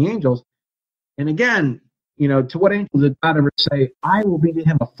contrast to the angels. And again, to what angel did God ever say, "I will be to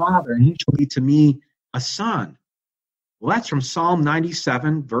him a father, and he shall be to me a son"? Well, that's from Psalm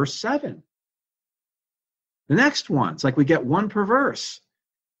 97, verse 7. The next one, it's like we get one per verse.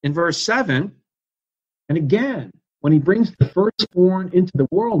 In verse 7, and again, when he brings the firstborn into the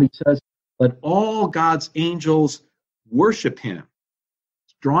world, he says, "Let all God's angels worship him."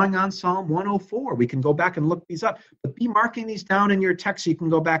 It's drawing on Psalm 104. We can go back and look these up. But be marking these down in your text so you can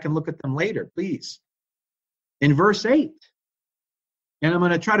go back and look at them later, please. in verse 8. And I'm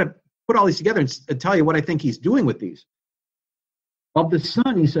going to try to put all these together and tell you what I think he's doing with these. Of the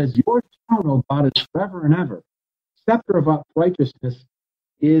Son, he says, your throne, O God, is forever and ever. Scepter of righteousness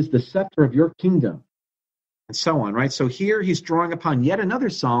is the scepter of your kingdom. And so on, right? So here he's drawing upon yet another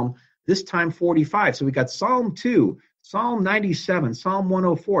psalm, this time 45. So we got Psalm 2, Psalm 97, Psalm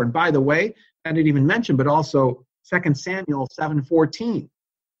 104. And by the way, I didn't even mention, but also 2 Samuel 7:14.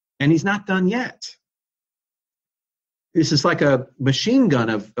 And he's not done yet. This is like a machine gun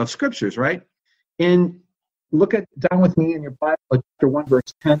of scriptures, right? And look down with me in your Bible, chapter 1, verse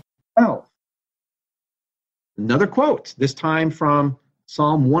 10 to 12. Another quote, this time from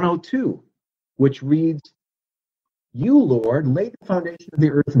Psalm 102, which reads, you, Lord, laid the foundation of the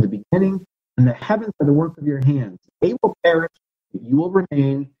earth in the beginning, and the heavens are the work of your hands. They will perish, but you will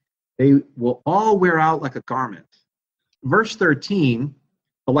remain. They will all wear out like a garment. Verse 13,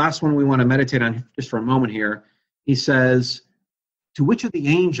 the last one we want to meditate on just for a moment here, he says, to which of the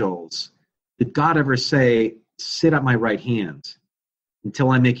angels did God ever say, sit at my right hand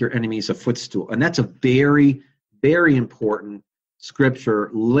until I make your enemies a footstool? And that's a very, very important scripture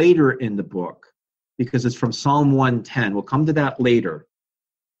later in the book, because it's from Psalm 110. We'll come to that later.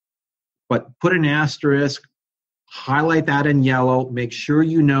 But put an asterisk, highlight that in yellow, make sure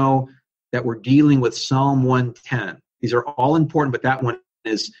you know that we're dealing with Psalm 110. These are all important, but that one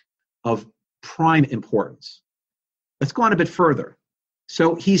is of prime importance. Let's go on a bit further.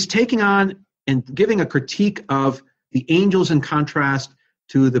 So he's taking on and giving a critique of the angels in contrast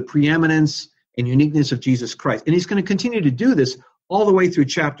to the preeminence and uniqueness of Jesus Christ. And he's going to continue to do this all the way through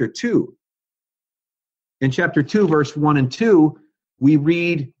chapter 2. In chapter 2, verse 1 and 2, we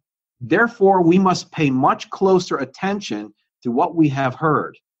read, therefore we must pay much closer attention to what we have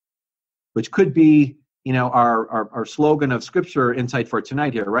heard, which could be, our slogan of Scripture Insight for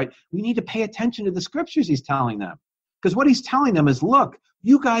tonight here, right? We need to pay attention to the Scriptures he's telling them. Because what he's telling them is, look,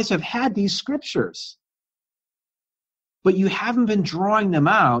 you guys have had these Scriptures, but you haven't been drawing them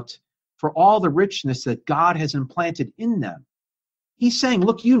out for all the richness that God has implanted in them. He's saying,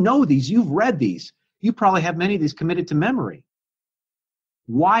 look, you know these, you've read these. You probably have many of these committed to memory.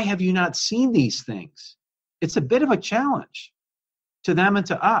 Why have you not seen these things? It's a bit of a challenge to them and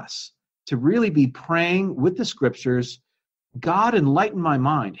to us to really be praying with the Scriptures. God, enlighten my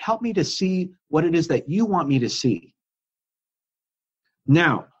mind. Help me to see what it is that you want me to see.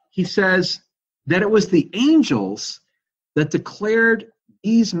 Now, he says that it was the angels that declared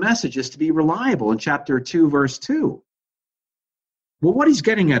these messages to be reliable in chapter 2, verse 2. Well, what he's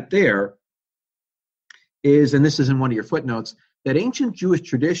getting at there is, and this is in one of your footnotes, that ancient Jewish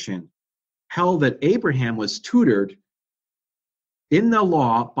tradition held that Abraham was tutored in the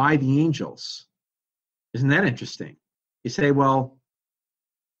law by the angels. Isn't that interesting? You say, well,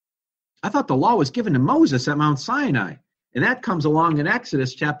 I thought the law was given to Moses at Mount Sinai, and that comes along in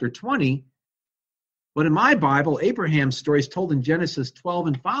Exodus chapter 20. But in my Bible, Abraham's story is told in Genesis 12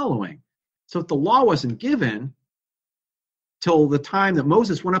 and following. So if the law wasn't given till the time that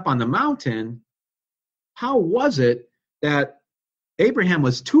Moses went up on the mountain, how was it that Abraham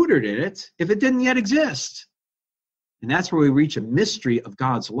was tutored in it if it didn't yet exist? And that's where we reach a mystery of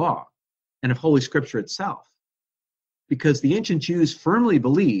God's law and of Holy Scripture itself. Because the ancient Jews firmly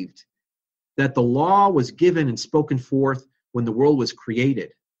believed that the law was given and spoken forth when the world was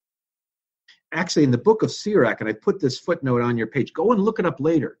created. Actually, in the book of Sirach, and I put this footnote on your page, go and look it up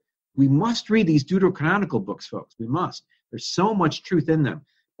later. We must read these deuterocanonical books, folks. We must. There's so much truth in them.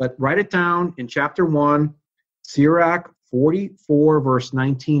 But write it down in chapter 1, Sirach 44, verse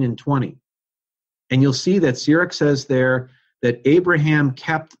 19 and 20. And you'll see that Sirach says there that Abraham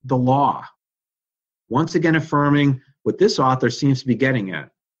kept the law. Once again affirming what this author seems to be getting at.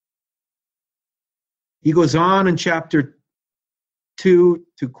 He goes on in chapter 2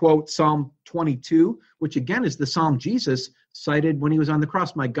 to quote Psalm 22, which again is the psalm Jesus cited when he was on the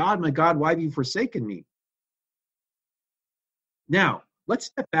cross. My God, why have you forsaken me? Now, let's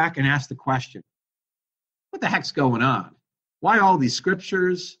step back and ask the question, what the heck's going on? Why all these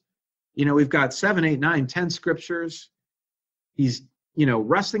scriptures? We've got 7, 8, 9, 10 scriptures. He's,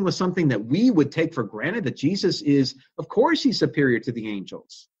 wrestling with something that we would take for granted, that Jesus is, of course, he's superior to the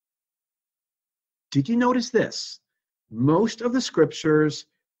angels. Did you notice this? Most of the scriptures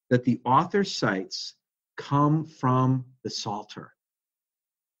that the author cites come from the Psalter.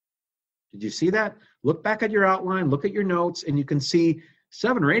 Did you see that? Look back at your outline, look at your notes, and you can see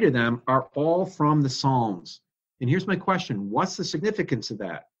 7 or 8 of them are all from the Psalms. And here's my question. What's the significance of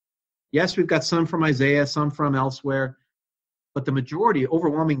that? Yes, we've got some from Isaiah, some from elsewhere, but the majority,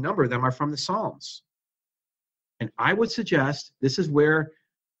 overwhelming number of them are from the Psalms. And I would suggest this is where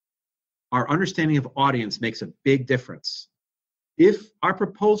our understanding of audience makes a big difference. If our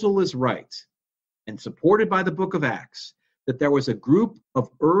proposal is right and supported by the book of Acts, that there was a group of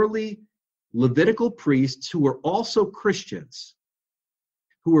early Levitical priests who were also Christians,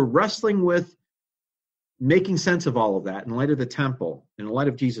 who were wrestling with making sense of all of that in light of the temple, in light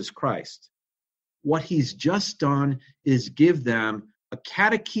of Jesus Christ, what he's just done is give them a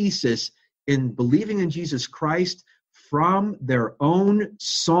catechesis in believing in Jesus Christ from their own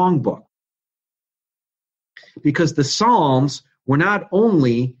songbook. Because the Psalms were not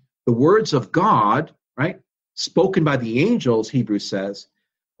only the words of God, right, spoken by the angels, Hebrews says,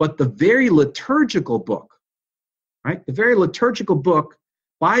 but the very liturgical book, right, the very liturgical book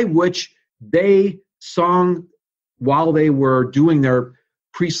by which they sung while they were doing their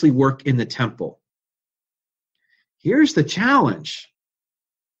priestly work in the temple. Here's the challenge.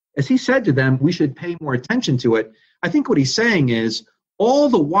 As he said to them, we should pay more attention to it. I think what he's saying is, all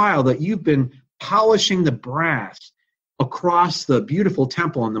the while that you've been polishing the brass across the beautiful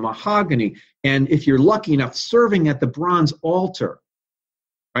temple and the mahogany, and if you're lucky enough, serving at the bronze altar,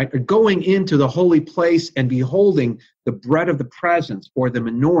 right, or going into the holy place and beholding the bread of the presence or the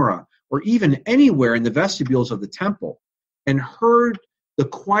menorah, or even anywhere in the vestibules of the temple, and heard the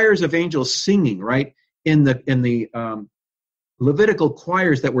choirs of angels singing, right, in the Levitical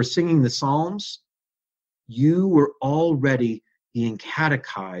choirs that were singing the Psalms, you were already being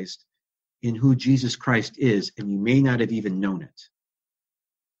catechized in who Jesus Christ is, and you may not have even known it.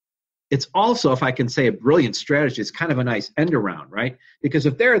 It's also, if I can say, a brilliant strategy. It's kind of a nice end around, right? Because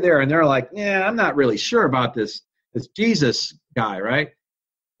if they're there and they're like, yeah, I'm not really sure about this Jesus guy, right?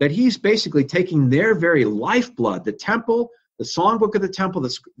 That he's basically taking their very lifeblood, the temple, the songbook of the temple,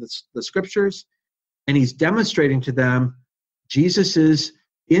 the scriptures, and he's demonstrating to them Jesus'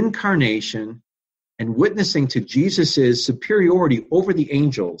 incarnation and witnessing to Jesus' superiority over the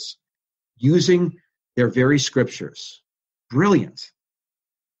angels using their very scriptures. Brilliant.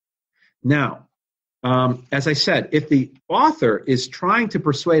 Now, as I said, if the author is trying to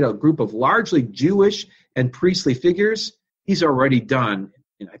persuade a group of largely Jewish and priestly figures, he's already done,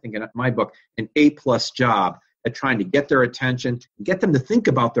 I think in my book, an A-plus job at trying to get their attention, get them to think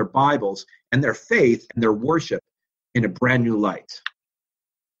about their Bibles and their faith and their worship in a brand new light.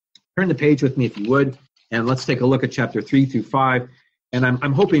 Turn the page with me if you would, and let's take a look at chapter 3 through 5. And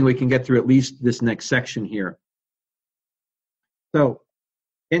I'm hoping we can get through at least this next section here. So,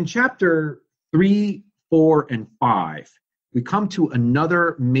 in chapter 3, 4, and 5, we come to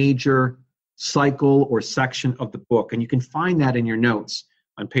another major cycle or section of the book, and you can find that in your notes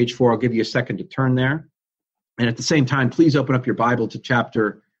on page 4. I'll give you a second to turn there. And at the same time, please open up your Bible to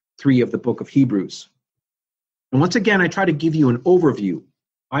chapter 3 of the book of Hebrews. And once again, I try to give you an overview.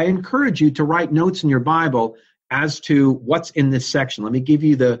 I encourage you to write notes in your Bible as to what's in this section. Let me give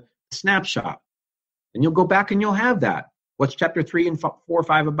you the snapshot. And you'll go back and you'll have that. What's chapter 3 and 4,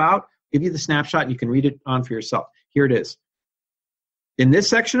 5 about? Give you the snapshot and you can read it on for yourself. Here it is. In this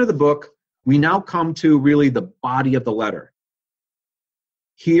section of the book, we now come to really the body of the letter.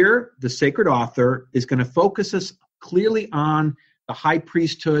 Here, the sacred author is going to focus us clearly on the high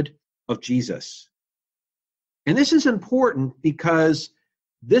priesthood of Jesus. And this is important because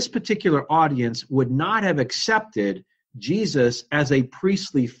this particular audience would not have accepted Jesus as a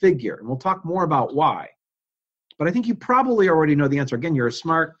priestly figure. And we'll talk more about why. But I think you probably already know the answer. Again, you're a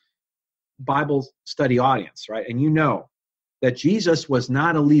smart Bible study audience, right? And you know that Jesus was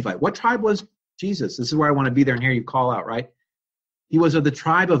not a Levite. What tribe was Jesus? This is where I want to be there and hear you call out, right? He was of the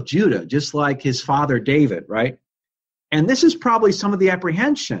tribe of Judah, just like his father David, right? And this is probably some of the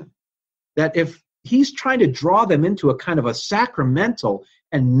apprehension that if he's trying to draw them into a kind of a sacramental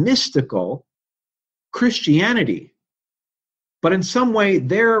and mystical Christianity, but in some way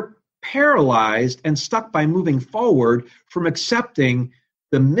they're paralyzed and stuck by moving forward from accepting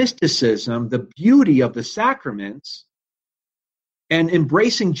the mysticism, the beauty of the sacraments, and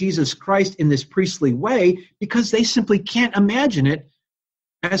embracing Jesus Christ in this priestly way because they simply can't imagine it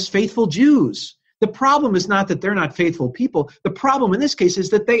as faithful Jews. The problem is not that they're not faithful people. The problem in this case is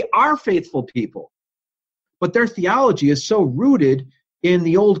that they are faithful people. But their theology is so rooted in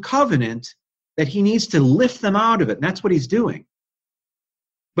the old covenant that he needs to lift them out of it. And that's what he's doing.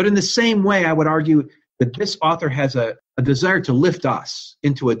 But in the same way, I would argue that this author has a desire to lift us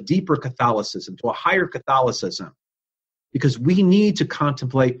into a deeper Catholicism, to a higher Catholicism, because we need to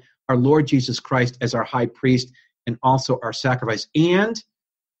contemplate our Lord Jesus Christ as our high priest and also our sacrifice. And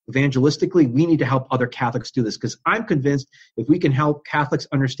evangelistically, we need to help other Catholics do this, because I'm convinced if we can help Catholics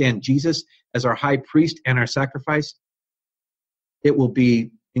understand Jesus as our high priest and our sacrifice, it will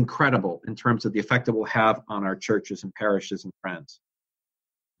be incredible in terms of the effect it will have on our churches and parishes and friends.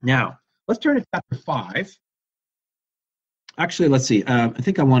 Now, let's turn to chapter 5. Actually, let's see. I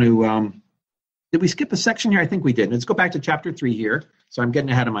think I want to, did we skip a section here? I think we did. Let's go back to chapter 3 here. So I'm getting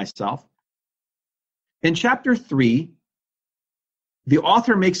ahead of myself. In chapter 3, the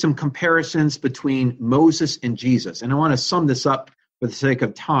author makes some comparisons between Moses and Jesus. And I want to sum this up for the sake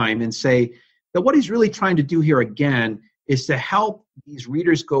of time and say that what he's really trying to do here again is to help these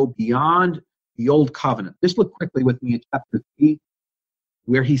readers go beyond the old covenant. Just look quickly with me at chapter 3,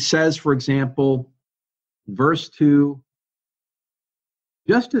 where he says, for example, verse 2,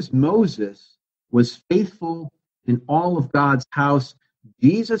 just as Moses was faithful in all of God's house,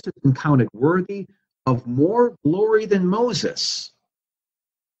 Jesus has been counted worthy of more glory than Moses.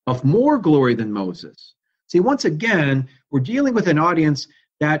 Of more glory than Moses. See, once again, we're dealing with an audience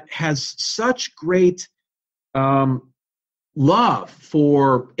that has such great love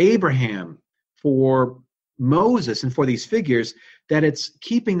for Abraham, for Moses, and for these figures that it's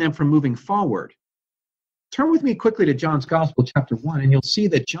keeping them from moving forward. Turn with me quickly to John's Gospel, chapter 1, and you'll see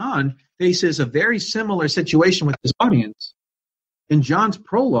that John faces a very similar situation with his audience. In John's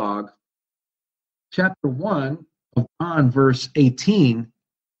prologue, chapter 1 of John, verse 18,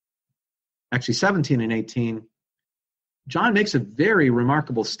 actually 17 and 18, John makes a very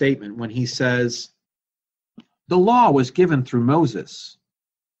remarkable statement when he says, the law was given through Moses,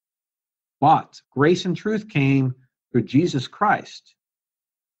 but grace and truth came through Jesus Christ.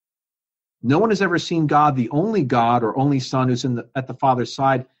 No one has ever seen God, the only God or only Son who's at the Father's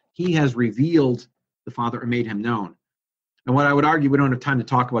side. He has revealed the Father or made him known. And what I would argue, we don't have time to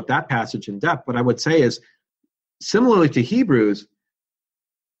talk about that passage in depth, but I would say is, similarly to Hebrews,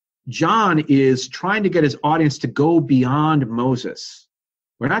 John is trying to get his audience to go beyond Moses.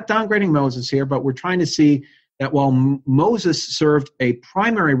 We're not downgrading Moses here, but we're trying to see that while Moses served a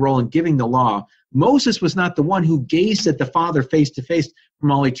primary role in giving the law, Moses was not the one who gazed at the Father face to face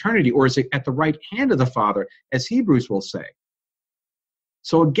from all eternity, or is at the right hand of the Father, as Hebrews will say.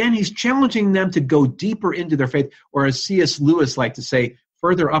 So again, he's challenging them to go deeper into their faith, or as C.S. Lewis liked to say,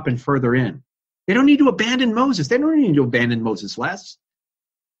 further up and further in. They don't need to abandon Moses. They don't need to abandon Moses less.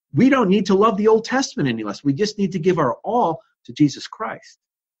 We don't need to love the Old Testament any less. We just need to give our all to Jesus Christ.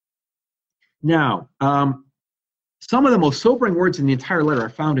 Now, some of the most sobering words in the entire letter are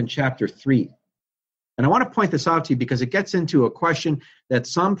found in chapter 3. And I want to point this out to you because it gets into a question that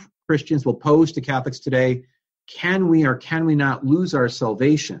some Christians will pose to Catholics today. Can we or can we not lose our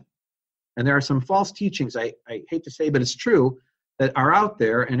salvation? And there are some false teachings, I hate to say, but it's true, that are out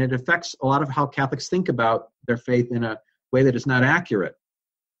there, and it affects a lot of how Catholics think about their faith in a way that is not accurate.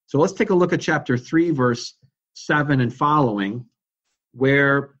 So let's take a look at chapter 3, verse 7 and following,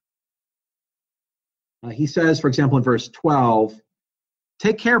 where he says, for example, in verse 12,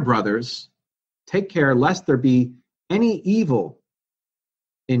 take care, brothers, take care lest there be any evil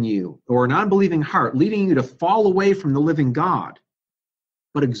in you or an unbelieving heart leading you to fall away from the living God,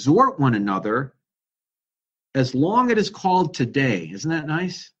 but exhort one another as long as it is called today. Isn't that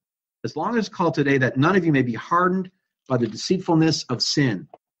nice? As long as it's called today, that none of you may be hardened by the deceitfulness of sin.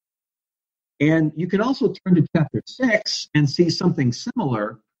 And you can also turn to chapter 6 and see something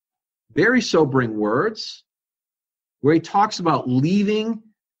similar, very sobering words, where he talks about leaving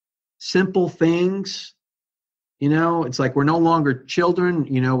simple things. You know, it's like we're no longer children,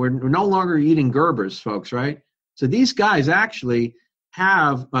 you know, we're no longer eating Gerbers, folks, right? So these guys actually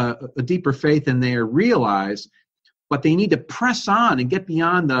have a deeper faith than they realize, but they need to press on and get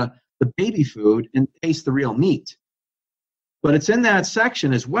beyond the baby food and taste the real meat. But it's in that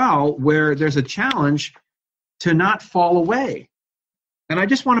section as well where there's a challenge to not fall away. And I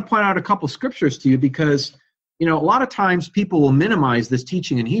just want to point out a couple scriptures to you because, you know, a lot of times people will minimize this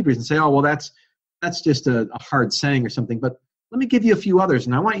teaching in Hebrews and say, oh, well, that's just a hard saying or something. But let me give you a few others,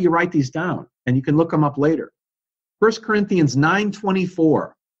 and I want you to write these down, and you can look them up later. 1 Corinthians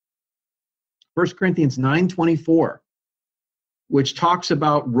 9:24. 1 Corinthians 9:24, which talks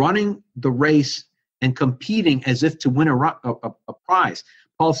about running the race and competing as if to win a prize.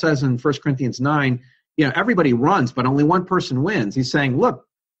 Paul says in 1 Corinthians 9, you know, everybody runs, but only one person wins. He's saying, look,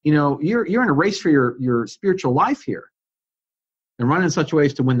 you know, you're in a race for your spiritual life here, and run in such a way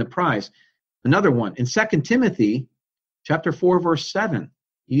as to win the prize. Another one, in 2 Timothy chapter 4, verse 7,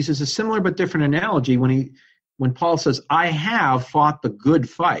 he uses a similar but different analogy when Paul says, I have fought the good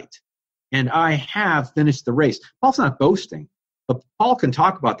fight, and I have finished the race. Paul's not boasting, but Paul can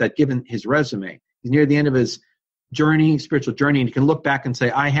talk about that given his resume. He's near the end of his journey, spiritual journey, and he can look back and say,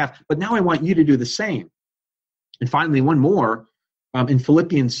 I have, but now I want you to do the same. And finally, one more, in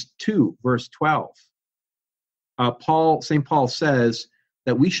Philippians 2, verse 12, St. Paul says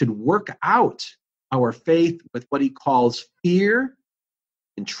that we should work out our faith with what he calls fear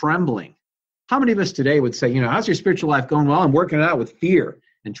and trembling. How many of us today would say, how's your spiritual life going? Well, I'm working it out with fear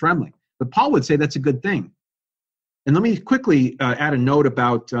and trembling. But Paul would say that's a good thing. And let me quickly add a note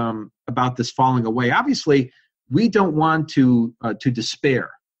about this falling away. Obviously, we don't want to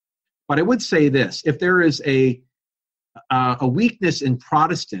despair. But I would say this: if there is a weakness in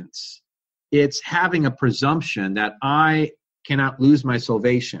Protestants, it's having a presumption that I cannot lose my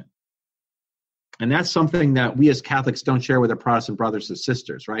salvation. And that's something that we as Catholics don't share with our Protestant brothers and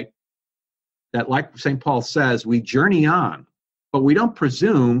sisters, right? That, like St. Paul says, we journey on, but we don't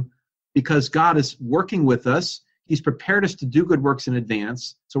presume, because God is working with us. He's prepared us to do good works in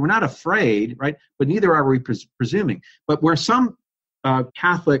advance. So we're not afraid, right? But neither are we presuming. But where some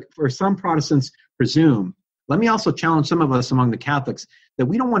Catholic or some Protestants presume, let me also challenge some of us among the Catholics that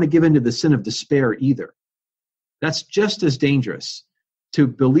we don't want to give into the sin of despair either. That's just as dangerous to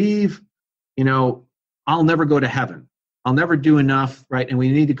believe, I'll never go to heaven. I'll never do enough, right? And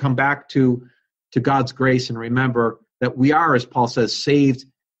we need to come back to God's grace and remember that we are, as Paul says, saved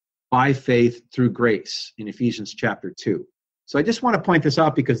by faith through grace in Ephesians chapter 2. So I just want to point this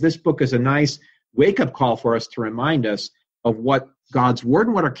out because this book is a nice wake-up call for us to remind us of what God's word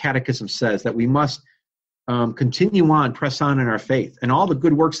and what our catechism says, that we must continue on, press on in our faith. And all the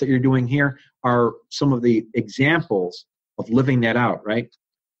good works that you're doing here are some of the examples of living that out, right?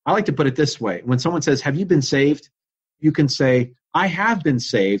 I like to put it this way. When someone says, have you been saved? You can say, I have been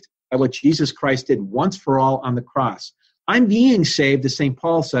saved by what Jesus Christ did once for all on the cross. I'm being saved, as St.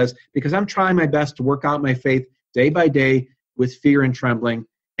 Paul says, because I'm trying my best to work out my faith day by day with fear and trembling.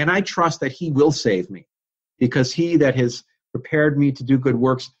 And I trust that he will save me, because he that has prepared me to do good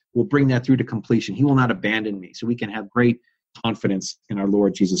works will bring that through to completion. He will not abandon me. So we can have great confidence in our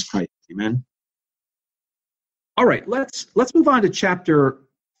Lord Jesus Christ. Amen. All right, let's move on to chapter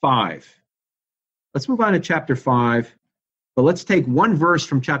 5. Let's move on to chapter 5. But let's take one verse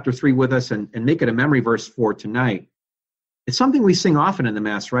from chapter 3 with us and make it a memory verse for tonight. It's something we sing often in the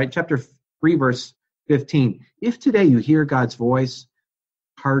Mass, right? Chapter 3, verse 15. If today you hear God's voice,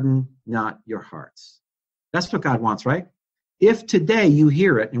 harden not your hearts. That's what God wants, right? If today you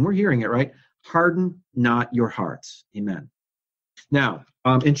hear it, and we're hearing it, right? Harden not your hearts. Amen. Now,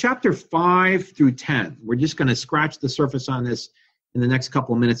 in chapter 5 through 10, we're just going to scratch the surface on this in the next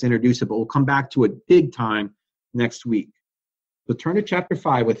couple of minutes, introduce it, but we'll come back to it big time next week. So turn to chapter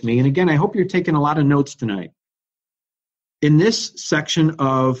 5 with me. And again, I hope you're taking a lot of notes tonight. In this section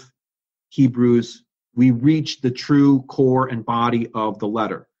of Hebrews, we reach the true core and body of the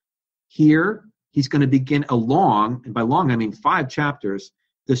letter. Here, he's going to begin a long, and by long I mean 5 chapters,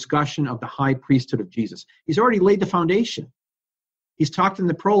 discussion of the high priesthood of Jesus. He's already laid the foundation. He's talked in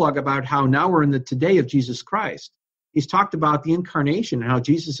the prologue about how now we're in the today of Jesus Christ. He's talked about the incarnation and how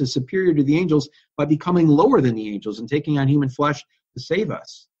Jesus is superior to the angels by becoming lower than the angels and taking on human flesh to save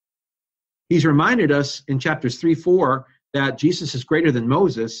us. He's reminded us in chapters 3, 4 that Jesus is greater than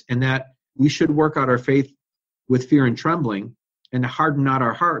Moses and that we should work out our faith with fear and trembling and to harden not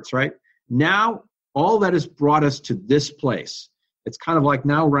our hearts, right? Now, all that has brought us to this place. It's kind of like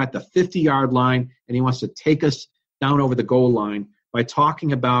now we're at the 50-yard line and he wants to take us down over the goal line by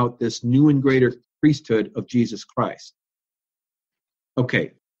talking about this new and greater priesthood of Jesus Christ.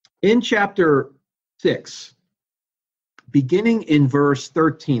 Okay, in chapter 6, beginning in verse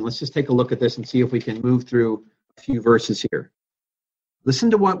 13, let's just take a look at this and see if we can move through a few verses here. Listen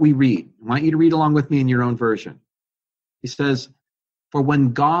to what we read. I want you to read along with me in your own version. He says, for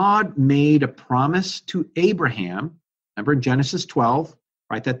when God made a promise to Abraham, remember in Genesis 12,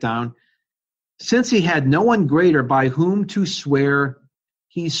 write that down, since he had no one greater by whom to swear,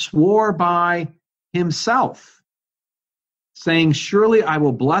 he swore by himself, saying, surely I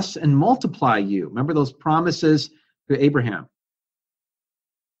will bless and multiply you. Remember those promises to Abraham.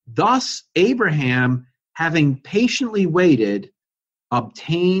 Thus Abraham, having patiently waited,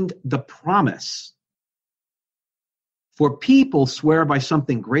 obtained the promise. For people swear by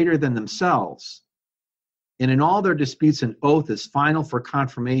something greater than themselves, and in all their disputes an oath is final for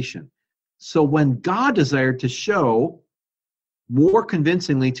confirmation. So when God desired to show more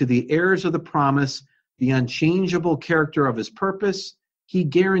convincingly to the heirs of the promise the unchangeable character of his purpose, he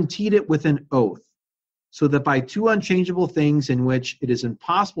guaranteed it with an oath, so that by 2 unchangeable things in which it is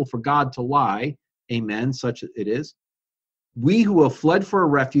impossible for God to lie, amen, such it is, we who have fled for a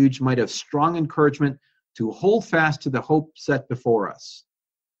refuge might have strong encouragement to hold fast to the hope set before us.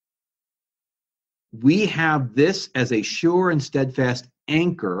 We have this as a sure and steadfast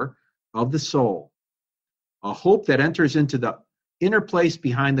anchor of the soul, a hope that enters into the inner place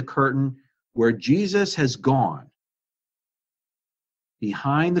behind the curtain where Jesus has gone.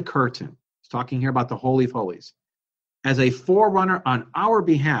 Behind the curtain, he's talking here about the Holy of Holies, as a forerunner on our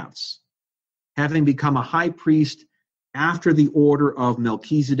behalves, having become a high priest after the order of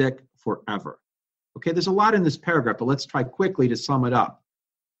Melchizedek forever. Okay, there's a lot in this paragraph, but let's try quickly to sum it up.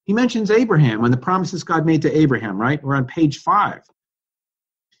 He mentions Abraham and the promises God made to Abraham, right? We're on page 5.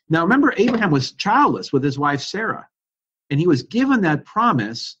 Now, remember, Abraham was childless with his wife Sarah, and he was given that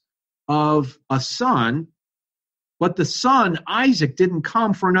promise of a son, but the son, Isaac, didn't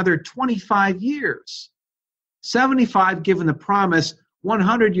come for another 25 years. 75 given the promise,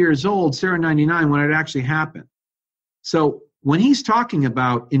 100 years old, Sarah 99, when it actually happened. So when he's talking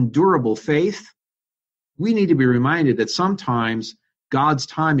about endurable faith, we need to be reminded that sometimes God's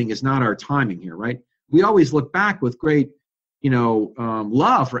timing is not our timing here, right? We always look back with great,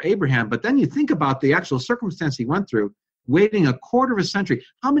 love for Abraham, but then you think about the actual circumstance he went through, waiting a quarter of a century.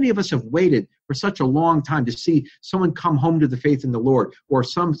 How many of us have waited for such a long time to see someone come home to the faith in the Lord, or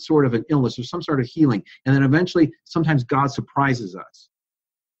some sort of an illness or some sort of healing, and then eventually sometimes God surprises us?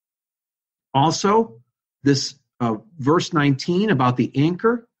 Also, this verse 19 about the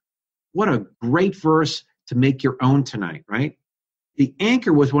anchor, what a great verse to make your own tonight, right? The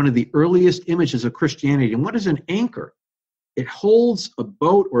anchor was one of the earliest images of Christianity. And what is an anchor? It holds a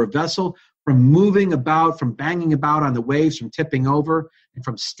boat or a vessel from moving about, from banging about on the waves, from tipping over, and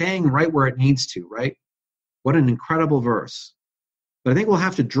from staying right where it needs to, right? What an incredible verse. But I think we'll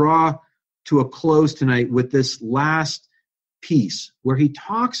have to draw to a close tonight with this last piece where he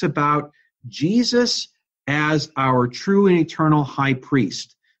talks about Jesus as our true and eternal high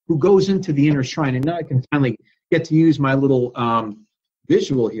priest who goes into the inner shrine. And now I can finally get to use my little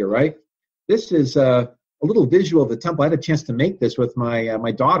visual here, right? This is a little visual of the temple. I had a chance to make this with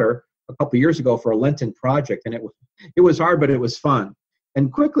my daughter a couple years ago for a Lenten project, and it was hard, but it was fun.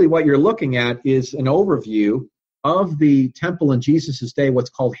 And quickly, what you're looking at is an overview of the temple in Jesus' day, what's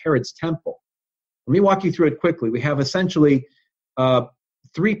called Herod's temple. Let me walk you through it quickly. We have essentially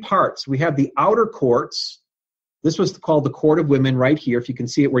 3 parts. We have the outer courts. This was called the court of women right here, if you can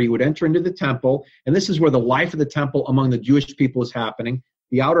see it, where you would enter into the temple. And this is where the life of the temple among the Jewish people is happening.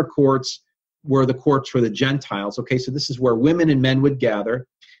 The outer courts were the courts for the Gentiles. Okay, so this is where women and men would gather.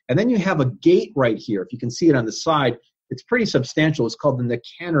 And then you have a gate right here. If you can see it on the side, it's pretty substantial. It's called the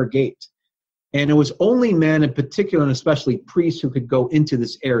Nicanor Gate. And it was only men, in particular, and especially priests, who could go into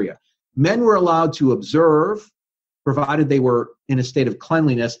this area. Men were allowed to observe, provided they were in a state of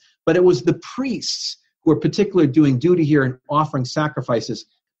cleanliness, but it was the priests who were particularly doing duty here and offering sacrifices.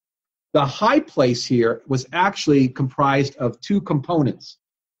 The high place here was actually comprised of 2 components,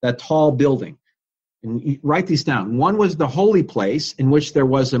 that tall building. And you write these down. One was the holy place, in which there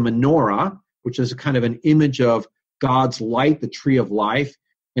was a menorah, which is a kind of an image of God's light, the tree of life,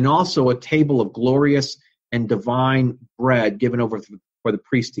 and also a table of glorious and divine bread given over for the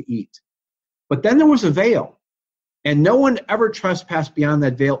priest to eat. But then there was a veil, and no one ever trespassed beyond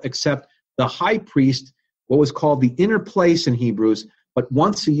that veil except the high priest, what was called the inner place in Hebrews, but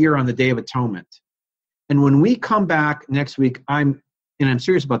once a year on the Day of Atonement. And when we come back next week, I'm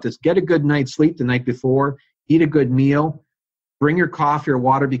serious about this, get a good night's sleep the night before, eat a good meal, bring your coffee or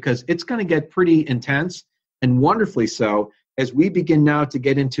water, because it's going to get pretty intense, and wonderfully so, as we begin now to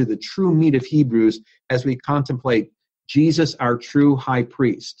get into the true meat of Hebrews as we contemplate Jesus, our true high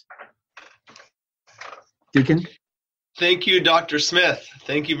priest. Deacon? Thank you, Dr. Smith.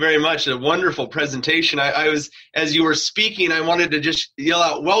 Thank you very much. A wonderful presentation. I was, as you were speaking, I wanted to just yell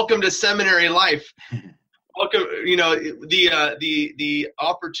out, "Welcome to seminary life." Welcome, the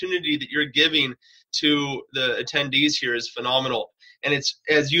opportunity that you're giving to the attendees here is phenomenal. And it's,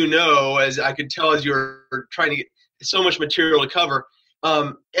 as you know, as I could tell as you're trying to get so much material to cover,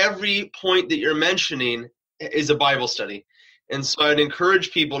 every point that you're mentioning is a Bible study. And so I'd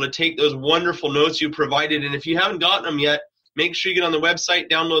encourage people to take those wonderful notes you provided. And if you haven't gotten them yet, make sure you get on the website,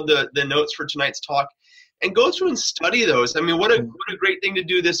 download the notes for tonight's talk, and go through and study those. I mean, what a great thing to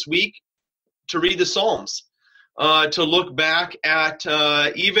do this week, to read the Psalms, to look back at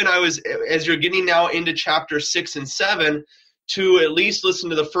as you're getting now into chapter 6 and 7, to at least listen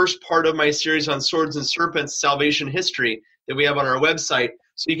to the first part of my series on Swords and Serpents, Salvation History, that we have on our website.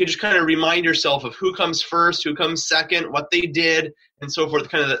 So you can just kind of remind yourself of who comes first, who comes second, what they did, and so forth.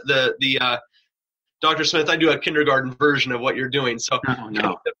 Kind of the Dr. Smith, I do a kindergarten version of what you're doing. So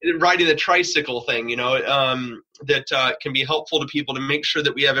riding the tricycle thing, that can be helpful to people to make sure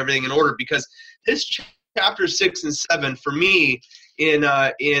that we have everything in order. Because this chapter 6 and 7, for me, in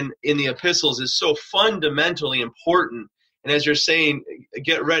the epistles, is so fundamentally important. And as you're saying,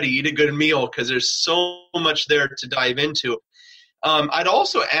 get ready, eat a good meal, because there's so much there to dive into. I'd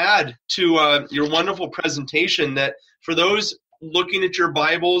also add to your wonderful presentation that for those looking at your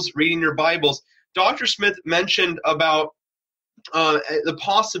Bibles, reading your Bibles, Dr. Smith mentioned about the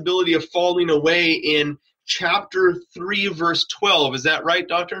possibility of falling away in chapter 3, verse 12. Is that right,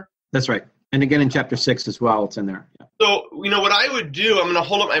 Doctor? That's right. And again in chapter 6 as well, it's in there. Yeah. So, what I would do, I'm going to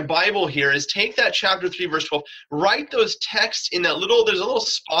hold up my Bible here, is take that chapter 3, verse 12, write those texts in that there's a little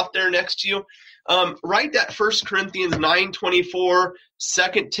spot there next to you. Write that 1 Corinthians 9:24,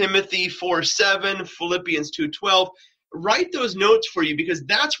 2 Timothy 4:7, Philippians 2:12. Write those notes for you, because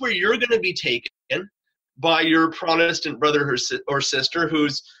that's where you're going to be taken by your Protestant brother or sister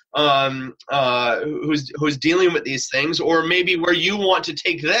who's dealing with these things, or maybe where you want to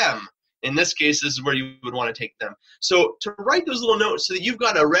take them. In this case, this is where you would want to take them. So to write those little notes so that you've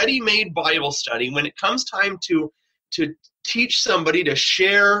got a ready-made Bible study, when it comes time to teach somebody to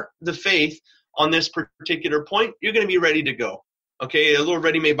share the faith on this particular point, you're going to be ready to go. Okay, a little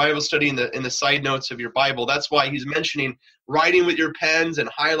ready-made Bible study in the side notes of your Bible. That's why he's mentioning writing with your pens and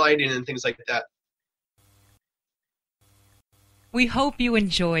highlighting and things like that. We hope you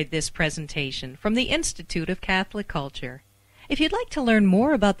enjoyed this presentation from the Institute of Catholic Culture. If you'd like to learn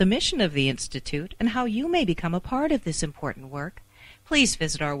more about the mission of the Institute and how you may become a part of this important work, please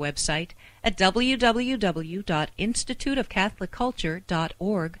visit our website at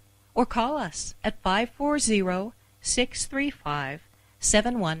www.instituteofcatholicculture.org or call us at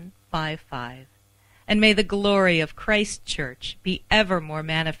 540-635-7155. And may the glory of Christ Church be ever more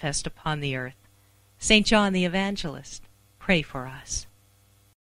manifest upon the earth. St. John the Evangelist, pray for us.